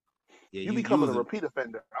 Yeah, you becoming a repeat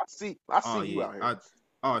offender. I see you out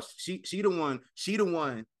here. She the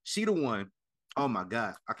one. Oh my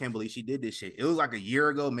God, I can't believe she did this shit. It was like a year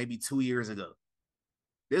ago, maybe 2 years ago.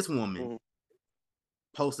 This woman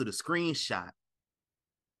posted a screenshot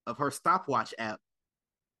of her stopwatch app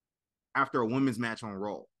after a women's match on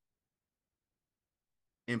Raw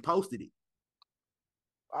and posted it.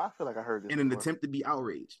 I feel like I heard this in an attempt to be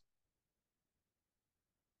outraged.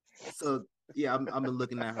 So yeah, I've been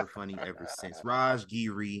looking at her funny ever since. Raj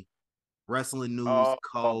Giri, Wrestling News,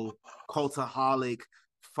 Cultaholic,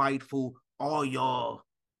 Fightful, all y'all.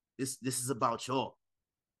 This is about y'all.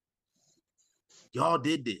 Y'all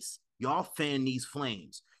did this. Y'all fan these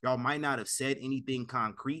flames. Y'all might not have said anything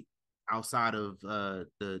concrete outside of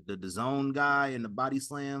the zone guy and the body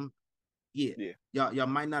slam. Yeah. Y'all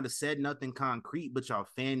might not have said nothing concrete, but y'all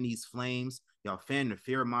fan these flames. Y'all fan the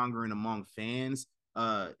fear mongering among fans.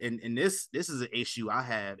 And this is an issue I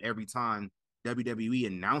have every time WWE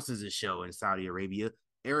announces a show in Saudi Arabia.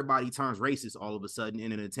 Everybody turns racist all of a sudden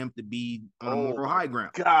in an attempt to be on a moral high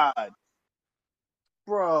ground. God,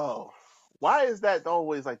 bro, why is that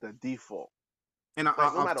always like the default? And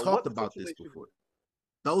I've talked about this before.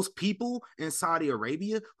 Those people in Saudi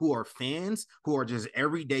Arabia who are fans, who are just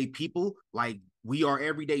everyday people, like we are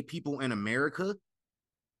everyday people in America,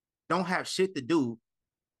 don't have shit to do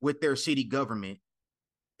with their shitty government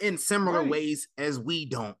in similar ways as we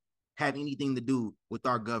don't have anything to do with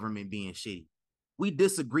our government being shitty. We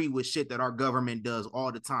disagree with shit that our government does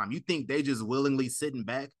all the time. You think they just willingly sitting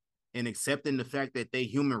back and accepting the fact that their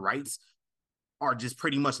human rights are just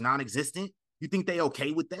pretty much non-existent? You think they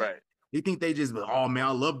okay with that? Right. You think they just, oh man,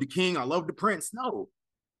 I love the king, I love the prince. No,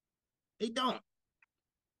 they don't.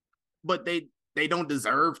 But they don't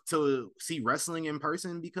deserve to see wrestling in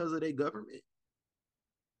person because of their government.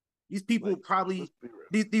 These people probably,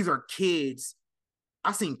 these are kids.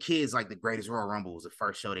 I seen kids like the Greatest Royal Rumble was the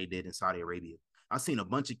first show they did in Saudi Arabia. I seen a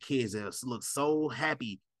bunch of kids that look so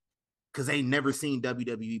happy because they never seen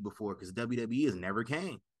WWE before, because WWE has never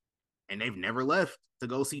came. And they've never left to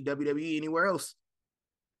go see WWE anywhere else.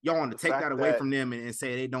 Y'all want to take that away from them and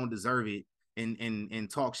say they don't deserve it and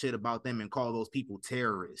talk shit about them and call those people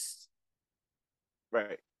terrorists.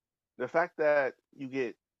 Right. The fact that you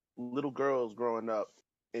get little girls growing up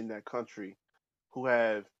in that country who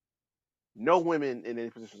have no women in any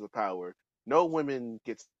positions of power, no women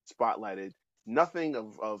get spotlighted, nothing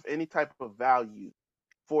of any type of value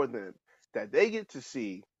for them, that they get to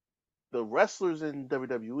see the wrestlers in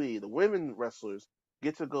WWE, the women wrestlers,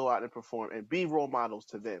 get to go out and perform and be role models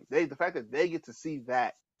to them. The fact that they get to see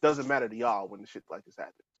that doesn't matter to y'all when the shit like this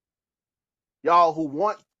happens. Y'all who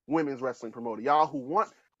want women's wrestling promoted, y'all who want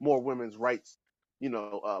more women's rights,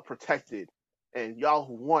 protected, and y'all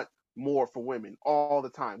who want more for women all the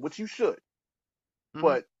time, which you should, Mhm.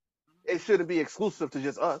 but it shouldn't be exclusive to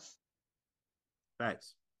just us.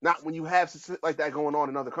 Facts. Not when you have shit like that going on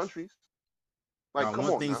in other countries. Like, Y'all come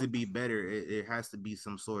want on things now. to be better. It has to be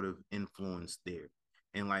some sort of influence there,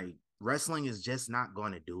 and like wrestling is just not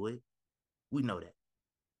going to do it. We know that.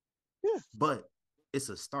 Yeah. But it's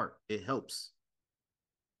a start. It helps.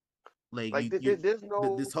 Like there's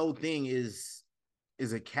no. this whole thing is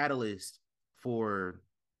a catalyst for.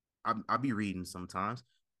 I'll be reading sometimes.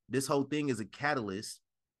 This whole thing is a catalyst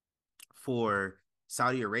for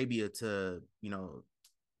Saudi Arabia to,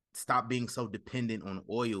 stop being so dependent on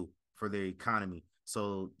oil for their economy.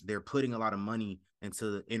 So they're putting a lot of money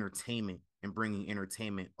into entertainment and bringing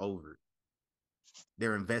entertainment over.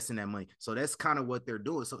 They're investing that money. So that's kind of what they're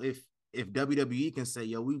doing. So if WWE can say,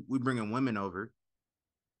 yo, we bringing women over,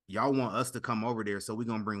 y'all want us to come over there, so we're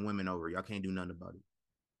going to bring women over. Y'all can't do nothing about it.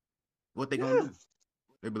 What they going to do?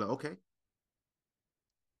 They be like, okay.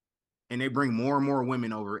 And they bring more and more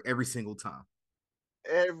women over every single time.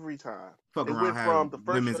 Every time. Fuck It around, went have from the first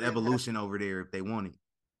women's show they didn't evolution over there if they want it.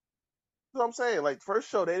 That's what I'm saying. Like, first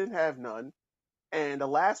show, they didn't have none. And the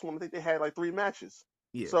last one, I think they had like 3 matches.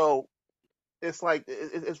 Yeah. So it's like,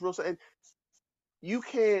 it's real. And you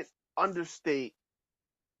can't understate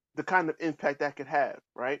the kind of impact that could have,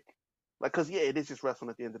 right? Like, because, yeah, it is just wrestling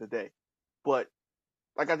at the end of the day. But,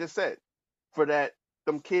 like I just said, for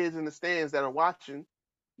them kids in the stands that are watching,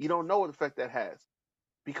 you don't know what effect that has.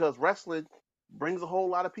 Because wrestling brings a whole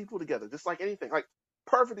lot of people together, just like anything. Like,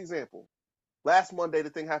 perfect example. Last Monday, the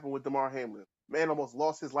thing happened with Damar Hamlin. Man almost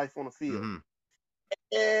lost his life on the field. Mm-hmm.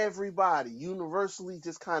 Everybody universally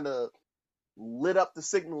just kind of lit up the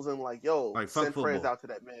signals and like, yo, Like, send fuck prayers football. out to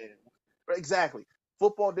that man. Exactly.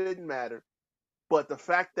 Football didn't matter. But the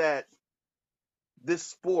fact that this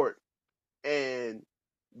sport and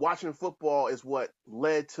watching football is what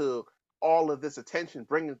led to all of this attention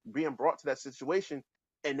being brought to that situation.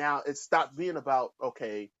 And now it stopped being about,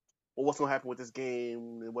 okay, well, what's going to happen with this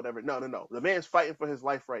game and whatever. No. The man's fighting for his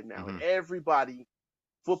life right now. Mm-hmm. And everybody,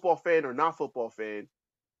 football fan or non-football fan,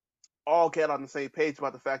 all get on the same page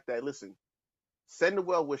about the fact that, listen, send the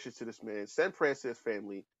well wishes to this man, send prayers to his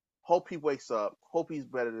family, hope he wakes up, hope he's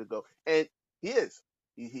better to go. And he is.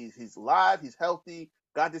 He's alive, he's healthy,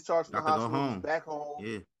 got discharged from the Got to go hospital, he's home. back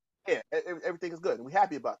home. Yeah. Everything is good, and we're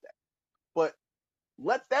happy about that. But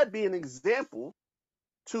let that be an example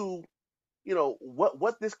to,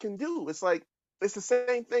 what this can do. It's like, it's the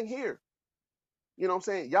same thing here. You know what I'm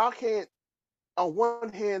saying? Y'all can't, on one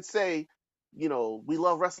hand, say, we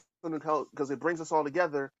love wrestling because it brings us all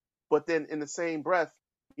together, but then in the same breath,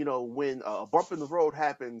 when a bump in the road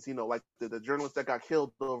happens, like the journalist that got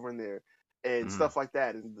killed over in there and Mm-hmm. stuff like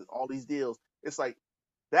that, and all these deals, it's like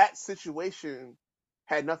that situation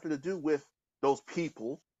had nothing to do with those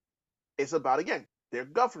people. It's about, again, their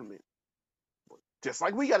government. Just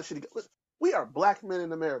like we got a shitty. We are black men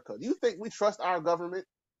in America. Do you think we trust our government?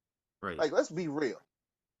 Right. Like, let's be real.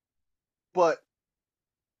 But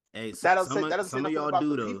hey, that doesn't say some of nothing y'all about do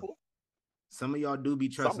the though. people. Some of y'all do be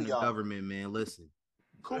trusting the y'all. government, man. Listen.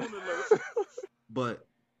 Cool alert. But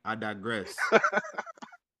I digress.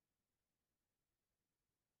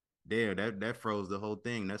 There, that froze the whole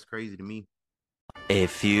thing. That's crazy to me. A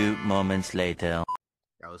few moments later.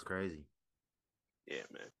 That was crazy. Yeah,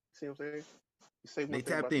 man. See what I'm saying? You say one They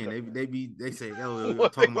thing tapped about in. They say, yo, One you're thing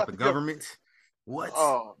talking about the government. What?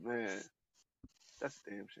 Oh man, that's a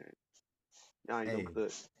damn shame. Y'all ain't no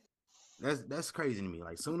good. That's crazy to me.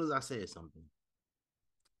 Like, soon as I said something,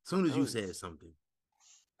 soon as you said something,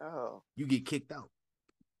 you get kicked out.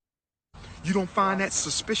 You don't find that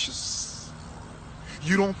suspicious?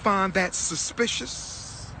 You don't find that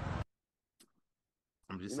suspicious?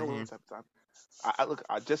 I'm just saying. What type of time? I look.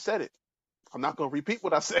 I just said it. I'm not gonna repeat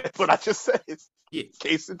what I said, but I just said it. Yeah.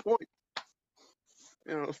 Case in point.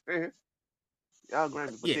 You know what I'm saying? Y'all grab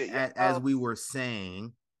me. But as we were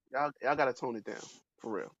saying, y'all gotta tone it down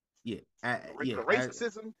for real. Yeah. The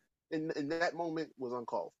racism in that moment was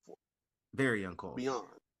uncalled for. Very uncalled. Beyond.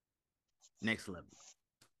 Next level.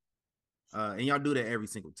 And y'all do that every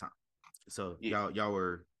single time. So y'all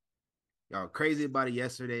were crazy about it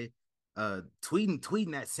yesterday.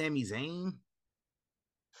 Tweeting at Sami Zayn.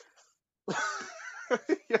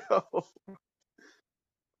 Yo.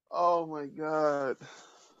 Oh my God.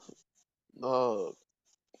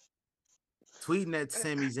 Tweeting at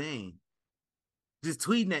Sami Zayn. Just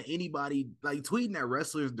tweeting at anybody, like tweeting at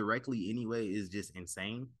wrestlers directly anyway is just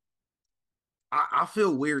insane. I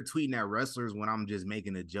feel weird tweeting at wrestlers when I'm just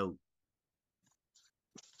making a joke.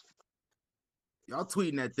 Y'all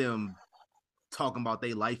tweeting at them talking about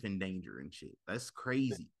their life in danger and shit. That's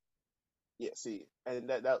crazy. Yeah, see, and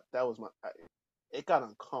that was it got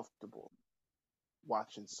uncomfortable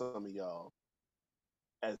watching some of y'all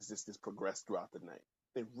as this progressed throughout the night.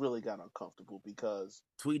 It really got uncomfortable because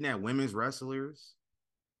Tweeting at women's wrestlers.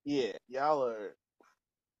 yeah, y'all are.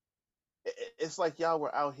 It's like y'all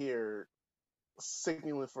were out here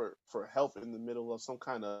signaling for help in the middle of some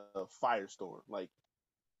kind of firestorm. Like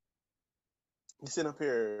you sitting up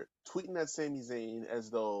here tweeting at Sami Zayn as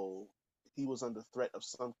though he was under threat of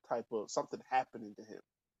some type of something happening to him.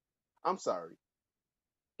 I'm sorry.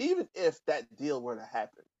 Even if that deal were to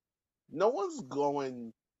happen, no one's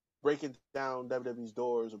going breaking down WWE's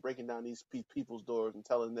doors or breaking down these people's doors and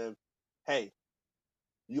telling them, "Hey,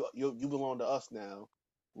 you belong to us now.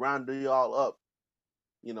 Round y'all up,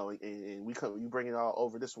 and we come, you bring it all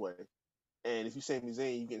over this way. And if you Sami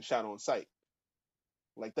Zayn, you getting shot on sight.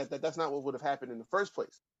 Like that's not what would have happened in the first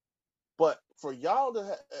place. But for y'all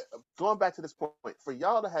to going back to this point, for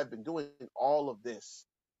y'all to have been doing all of this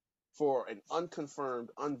for an unconfirmed,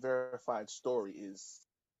 unverified story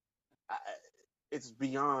it's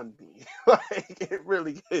beyond me. Like it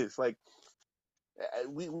really is. Like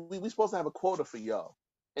we supposed to have a quota for y'all,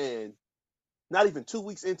 and not even 2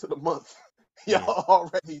 weeks into the month, y'all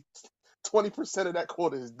already 20% of that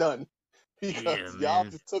quota is done because y'all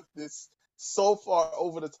just took this so far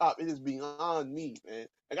over the top. It is beyond me, man.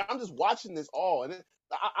 Like I'm just watching this all, and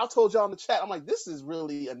I told y'all in the chat, I'm like, this is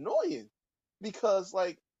really annoying because,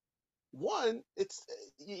 like, one, it's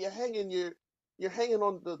you're hanging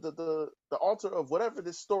on the altar of whatever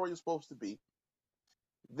this story is supposed to be.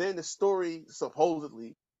 Then the story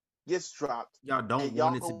supposedly gets dropped. Y'all don't and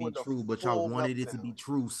y'all want it to go be into true, but y'all full wanted it to be meltdown.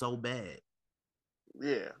 true so bad.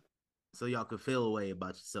 Yeah. So y'all could feel a way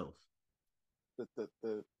about yourself.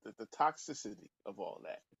 The toxicity of all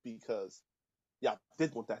that, because y'all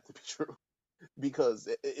did want that to be true, because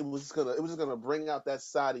it was just gonna bring out that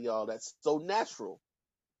side of y'all that's so natural,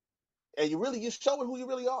 and you're showing who you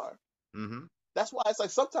really are. Mm-hmm. That's why it's like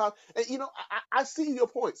sometimes, and I see your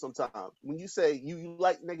point sometimes when you say you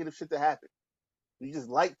like negative shit to happen. You just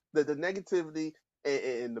like the negativity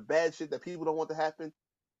and the bad shit that people don't want to happen.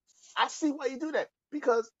 I see why you do that,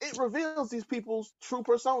 because it reveals these people's true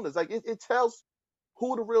personas. Like it tells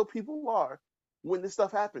who the real people are when this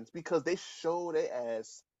stuff happens, because they show their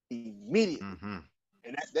ass immediately. Mm-hmm.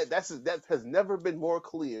 And that has never been more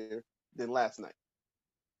clear than last night.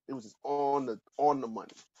 It was just on the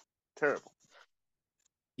money. Terrible.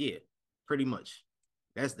 Yeah, pretty much.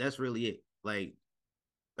 That's really it. Like,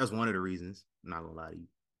 that's one of the reasons. I'm not gonna lie to you.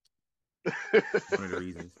 One of the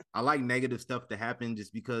reasons. I like negative stuff to happen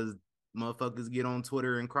just because motherfuckers get on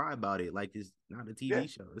Twitter and cry about it. Like, it's not a TV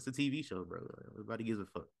show. It's a TV show, bro. Everybody gives a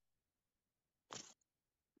fuck.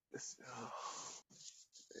 It's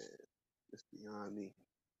beyond me.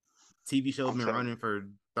 TV show's been running for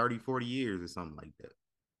 30, 40 years or something like that.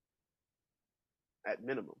 At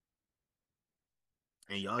minimum.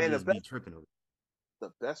 And y'all just be tripping over it.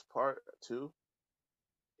 The best part, too,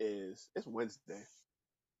 is it's Wednesday.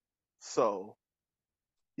 So,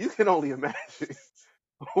 you can only imagine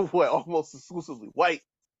what almost exclusively white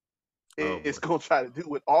is going to try to do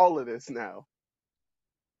with all of this now.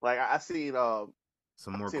 Like, I seen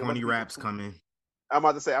some more corny raps coming. I'm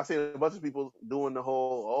about to say, I've seen a bunch of people doing the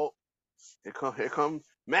whole, here come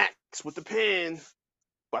Max with the pen,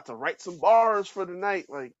 about to write some bars for the night.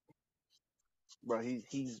 Like, bro,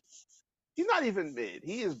 he's not even mid.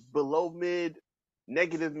 He is below mid,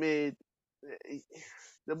 negative mid.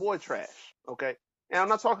 The boy trash, okay? And I'm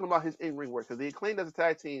not talking about his in-ring work, because the Acclaimed as a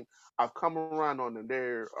tag team, I've come around on them. They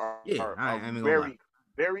are very,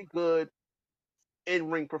 very good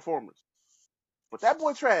in-ring performers. But that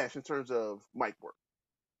boy trash in terms of mic work.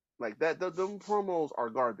 Like that, them promos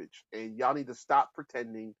are garbage, and y'all need to stop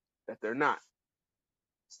pretending that they're not.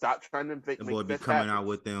 Stop trying to make the boy be that coming happen. out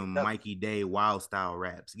with them Mikey Day wild style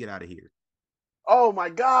raps. Get out of here. Oh my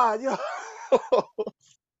God, yo.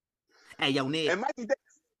 Hey, yo, Nick. And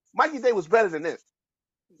Mikey Day was better than this.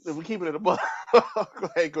 If we keeping it above,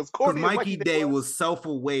 because Mikey Day was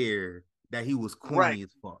self-aware that he was corny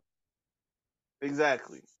as fuck.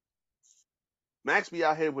 Exactly. Max be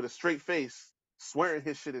out here with a straight face, swearing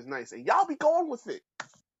his shit is nice, and y'all be going with it.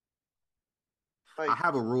 Like, I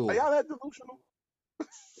have a rule. Are y'all that delusional?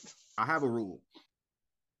 I have a rule.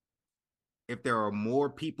 If there are more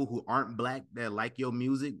people who aren't black that like your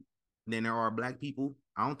music than there are black people,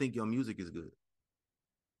 I don't think your music is good.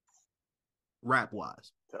 Rap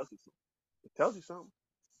wise. It tells you something.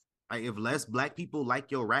 Like, if less black people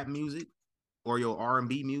like your rap music or your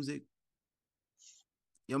R&B music,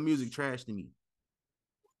 your music trash to me.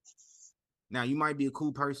 Now, you might be a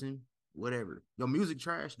cool person, whatever. Your music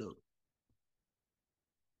trash though.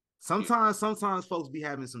 Sometimes folks be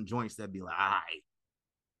having some joints that be like, all right.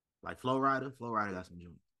 Like Flow Rider got some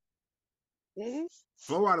joints. Mm-hmm.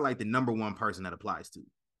 Flow Rider like the number one person that applies to.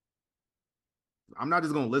 I'm not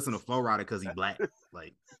just gonna listen to Flow Rider because he black.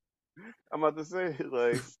 Like, I'm about to say,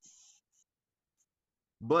 like,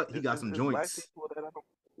 but he got some it's black joints. people that I don't.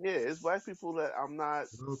 Yeah, it's black people that I'm not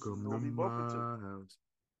Welcome gonna to be bumping to. my house.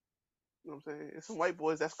 You know what I'm saying? It's some white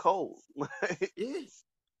boys that's cold. Like, Yeah.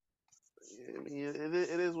 I mean,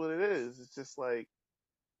 it is what it is. It's just like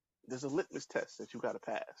there's a litmus test that you got to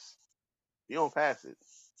pass. If you don't pass it,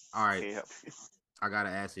 All right. can't help you. I gotta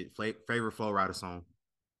ask it. Favorite Flow Rider song?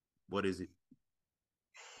 What is it?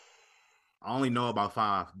 I only know about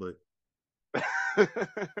 5, but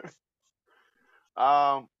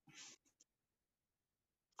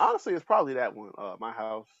Honestly, it's probably that one. My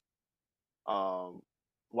house.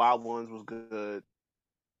 Wild Ones was good.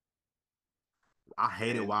 I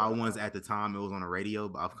hated And Wild Ones at the time. It was on the radio,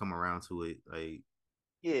 but I've come around to it. Like,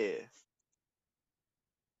 yeah,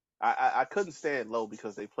 I couldn't stand Low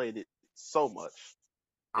because they played it so much.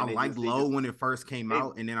 I And liked Low when it first came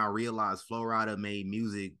out, and then I realized Flow Rider made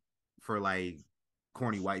music for like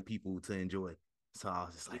corny white people to enjoy. So I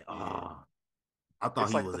was just like, oh, I thought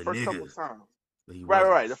it's he like was the a first nigga. couple times. But he Right,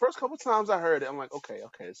 wasn't. right. The first couple times I heard it, I'm like, okay,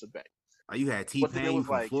 it's a bang. Like, you had But then it T-Pain was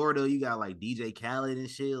from like, Florida. You got like DJ Khaled and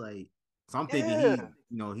shit. Like, so I'm thinking yeah.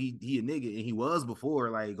 he a nigga, and he was before.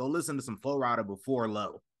 Like, go listen to some Flow Rider before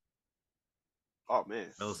Low. Oh man,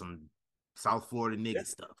 That was some South Florida nigga yeah.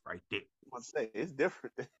 stuff right there. I want to say it's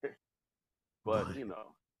different there, but you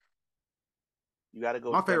got to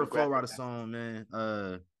go. My favorite Flow Rider song, man.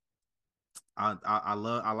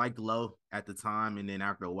 I liked Low at the time, and then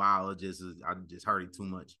after a while, I just heard it too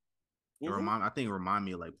much. I think it reminded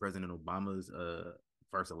me of like President Obama's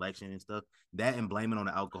first election and stuff. That and Blaming on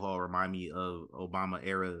the Alcohol remind me of Obama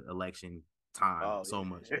era election time so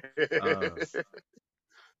much.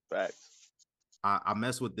 Facts. I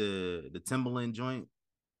messed with the Timberland joint,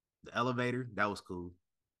 the Elevator. That was cool.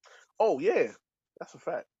 Oh yeah, that's a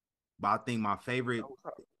fact. But I think my favorite,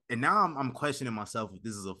 and now I'm questioning myself if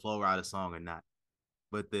this is a Flow Rider song or not.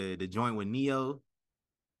 But the joint with Neo,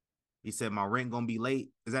 he said my rent gonna be late.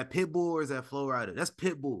 Is that Pitbull or is that Flow Rider? That's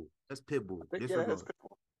Pitbull. That's Pitbull. Disregard.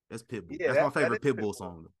 That's Pitbull. Yeah, that's my favorite Pitbull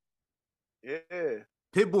song. Yeah.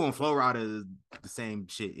 Pitbull and Flow Rider is the same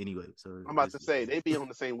shit anyway. So I'm about to say they be on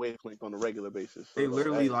the same wavelength on a regular basis. So they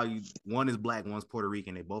literally like one is black, one's Puerto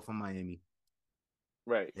Rican. They both from Miami.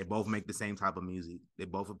 Right. They both make the same type of music. They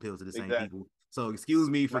both appeal to the same people. So excuse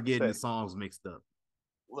me for getting the songs mixed up.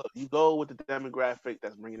 Look, you go with the demographic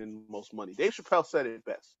that's bringing in the most money. Dave Chappelle said it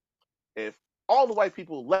best. If all the white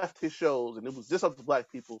people left his shows and it was just up to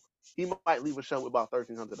black people, he might leave a show with about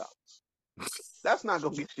 $1,300. That's not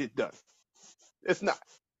gonna get shit done. It's not.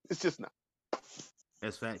 It's just not.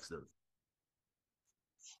 That's facts though.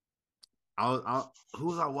 Who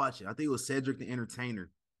was I watching? I think it was Cedric the Entertainer.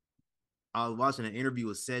 I was watching an interview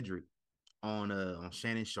with Cedric on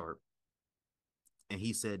Shannon Sharp, and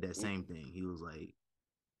he said that same thing. He was like,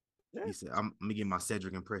 he said, "I'm gonna get my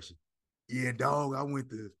Cedric impression." Yeah, dog. I went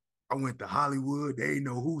to Hollywood. They ain't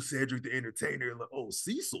know who Cedric the Entertainer. Like, oh,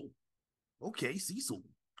 Cecil. Okay, Cecil.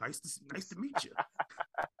 Nice to meet you.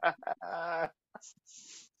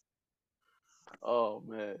 Oh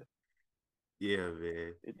man. Yeah,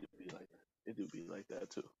 man. It do be like that. It do be like that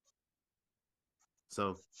too.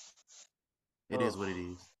 So it is what it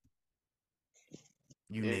is.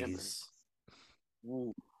 You niggas.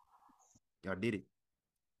 Ooh. Y'all did it.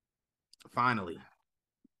 Finally.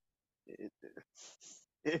 It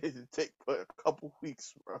take but a couple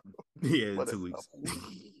weeks, bro. Yeah, 2 weeks.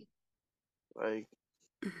 Like,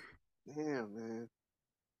 damn, man.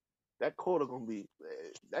 That quarter gonna be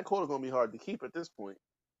hard to keep at this point.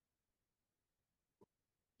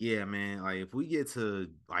 Yeah, man. Like if we get to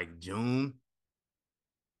like June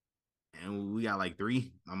and we got like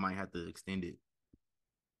 3, I might have to extend it.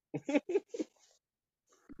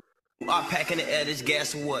 I'm packing the edits,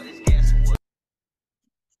 guess what? Yeah,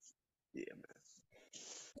 man.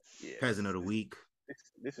 Yeah. Peasant of the week.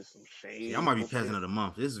 This is some shame. Y'all might be peasant of the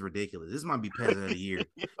month. This is ridiculous. This might be peasant of the year.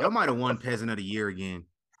 Y'all might have won peasant of the year again.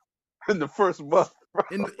 In the first month, bro.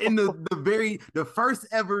 In the first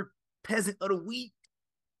ever peasant of the week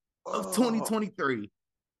of 2023.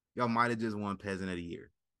 Y'all might have just won peasant of the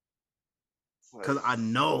year. Because I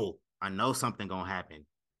know something gonna happen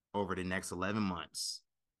over the next 11 months.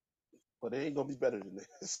 But it ain't gonna be better than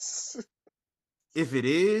this. If it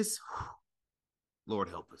is, Lord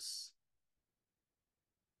help us.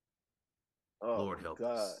 Oh, Lord help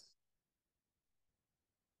God. us.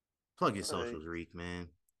 Plug your socials, Reek, man.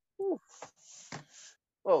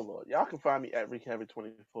 Oh Lord, y'all can find me at Rick Havoc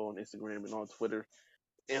 24 on Instagram and on Twitter,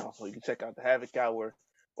 and also you can check out the Havoc Hour,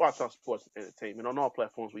 or Talk Sports and Entertainment on all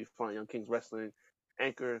platforms where you find Young Kings Wrestling,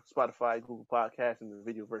 Anchor, Spotify, Google Podcasts, and the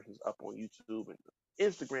video versions up on YouTube and the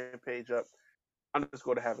Instagram page up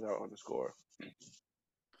 _ the Havoc Hour _.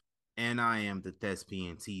 And I am the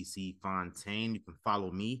Thespian TC Fontaine. You can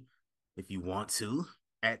follow me if you want to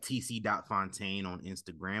at tc.fontaine on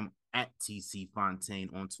Instagram, at TC Fontaine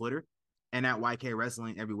on Twitter, and at YK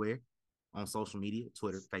Wrestling everywhere on social media,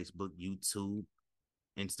 Twitter, Facebook, YouTube,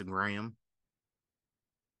 Instagram.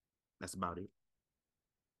 That's about it.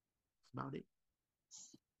 That's about it.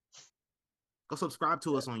 Go subscribe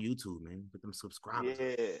to us on YouTube, man. Get them subscribers.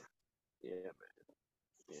 Yeah, man. Yeah,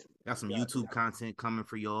 Got some YouTube content coming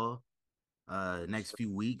for y'all. Next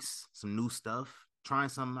few weeks, some new stuff. Trying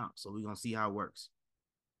something out. So we're gonna see how it works.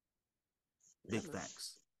 Big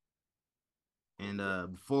facts. And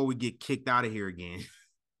before we get kicked out of here again,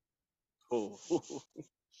 because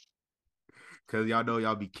y'all know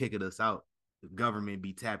y'all be kicking us out. The government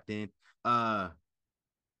be tapped in. One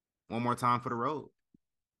more time for the road.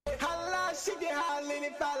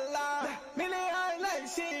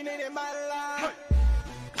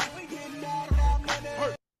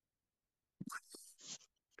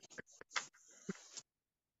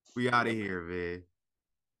 We out of here, man.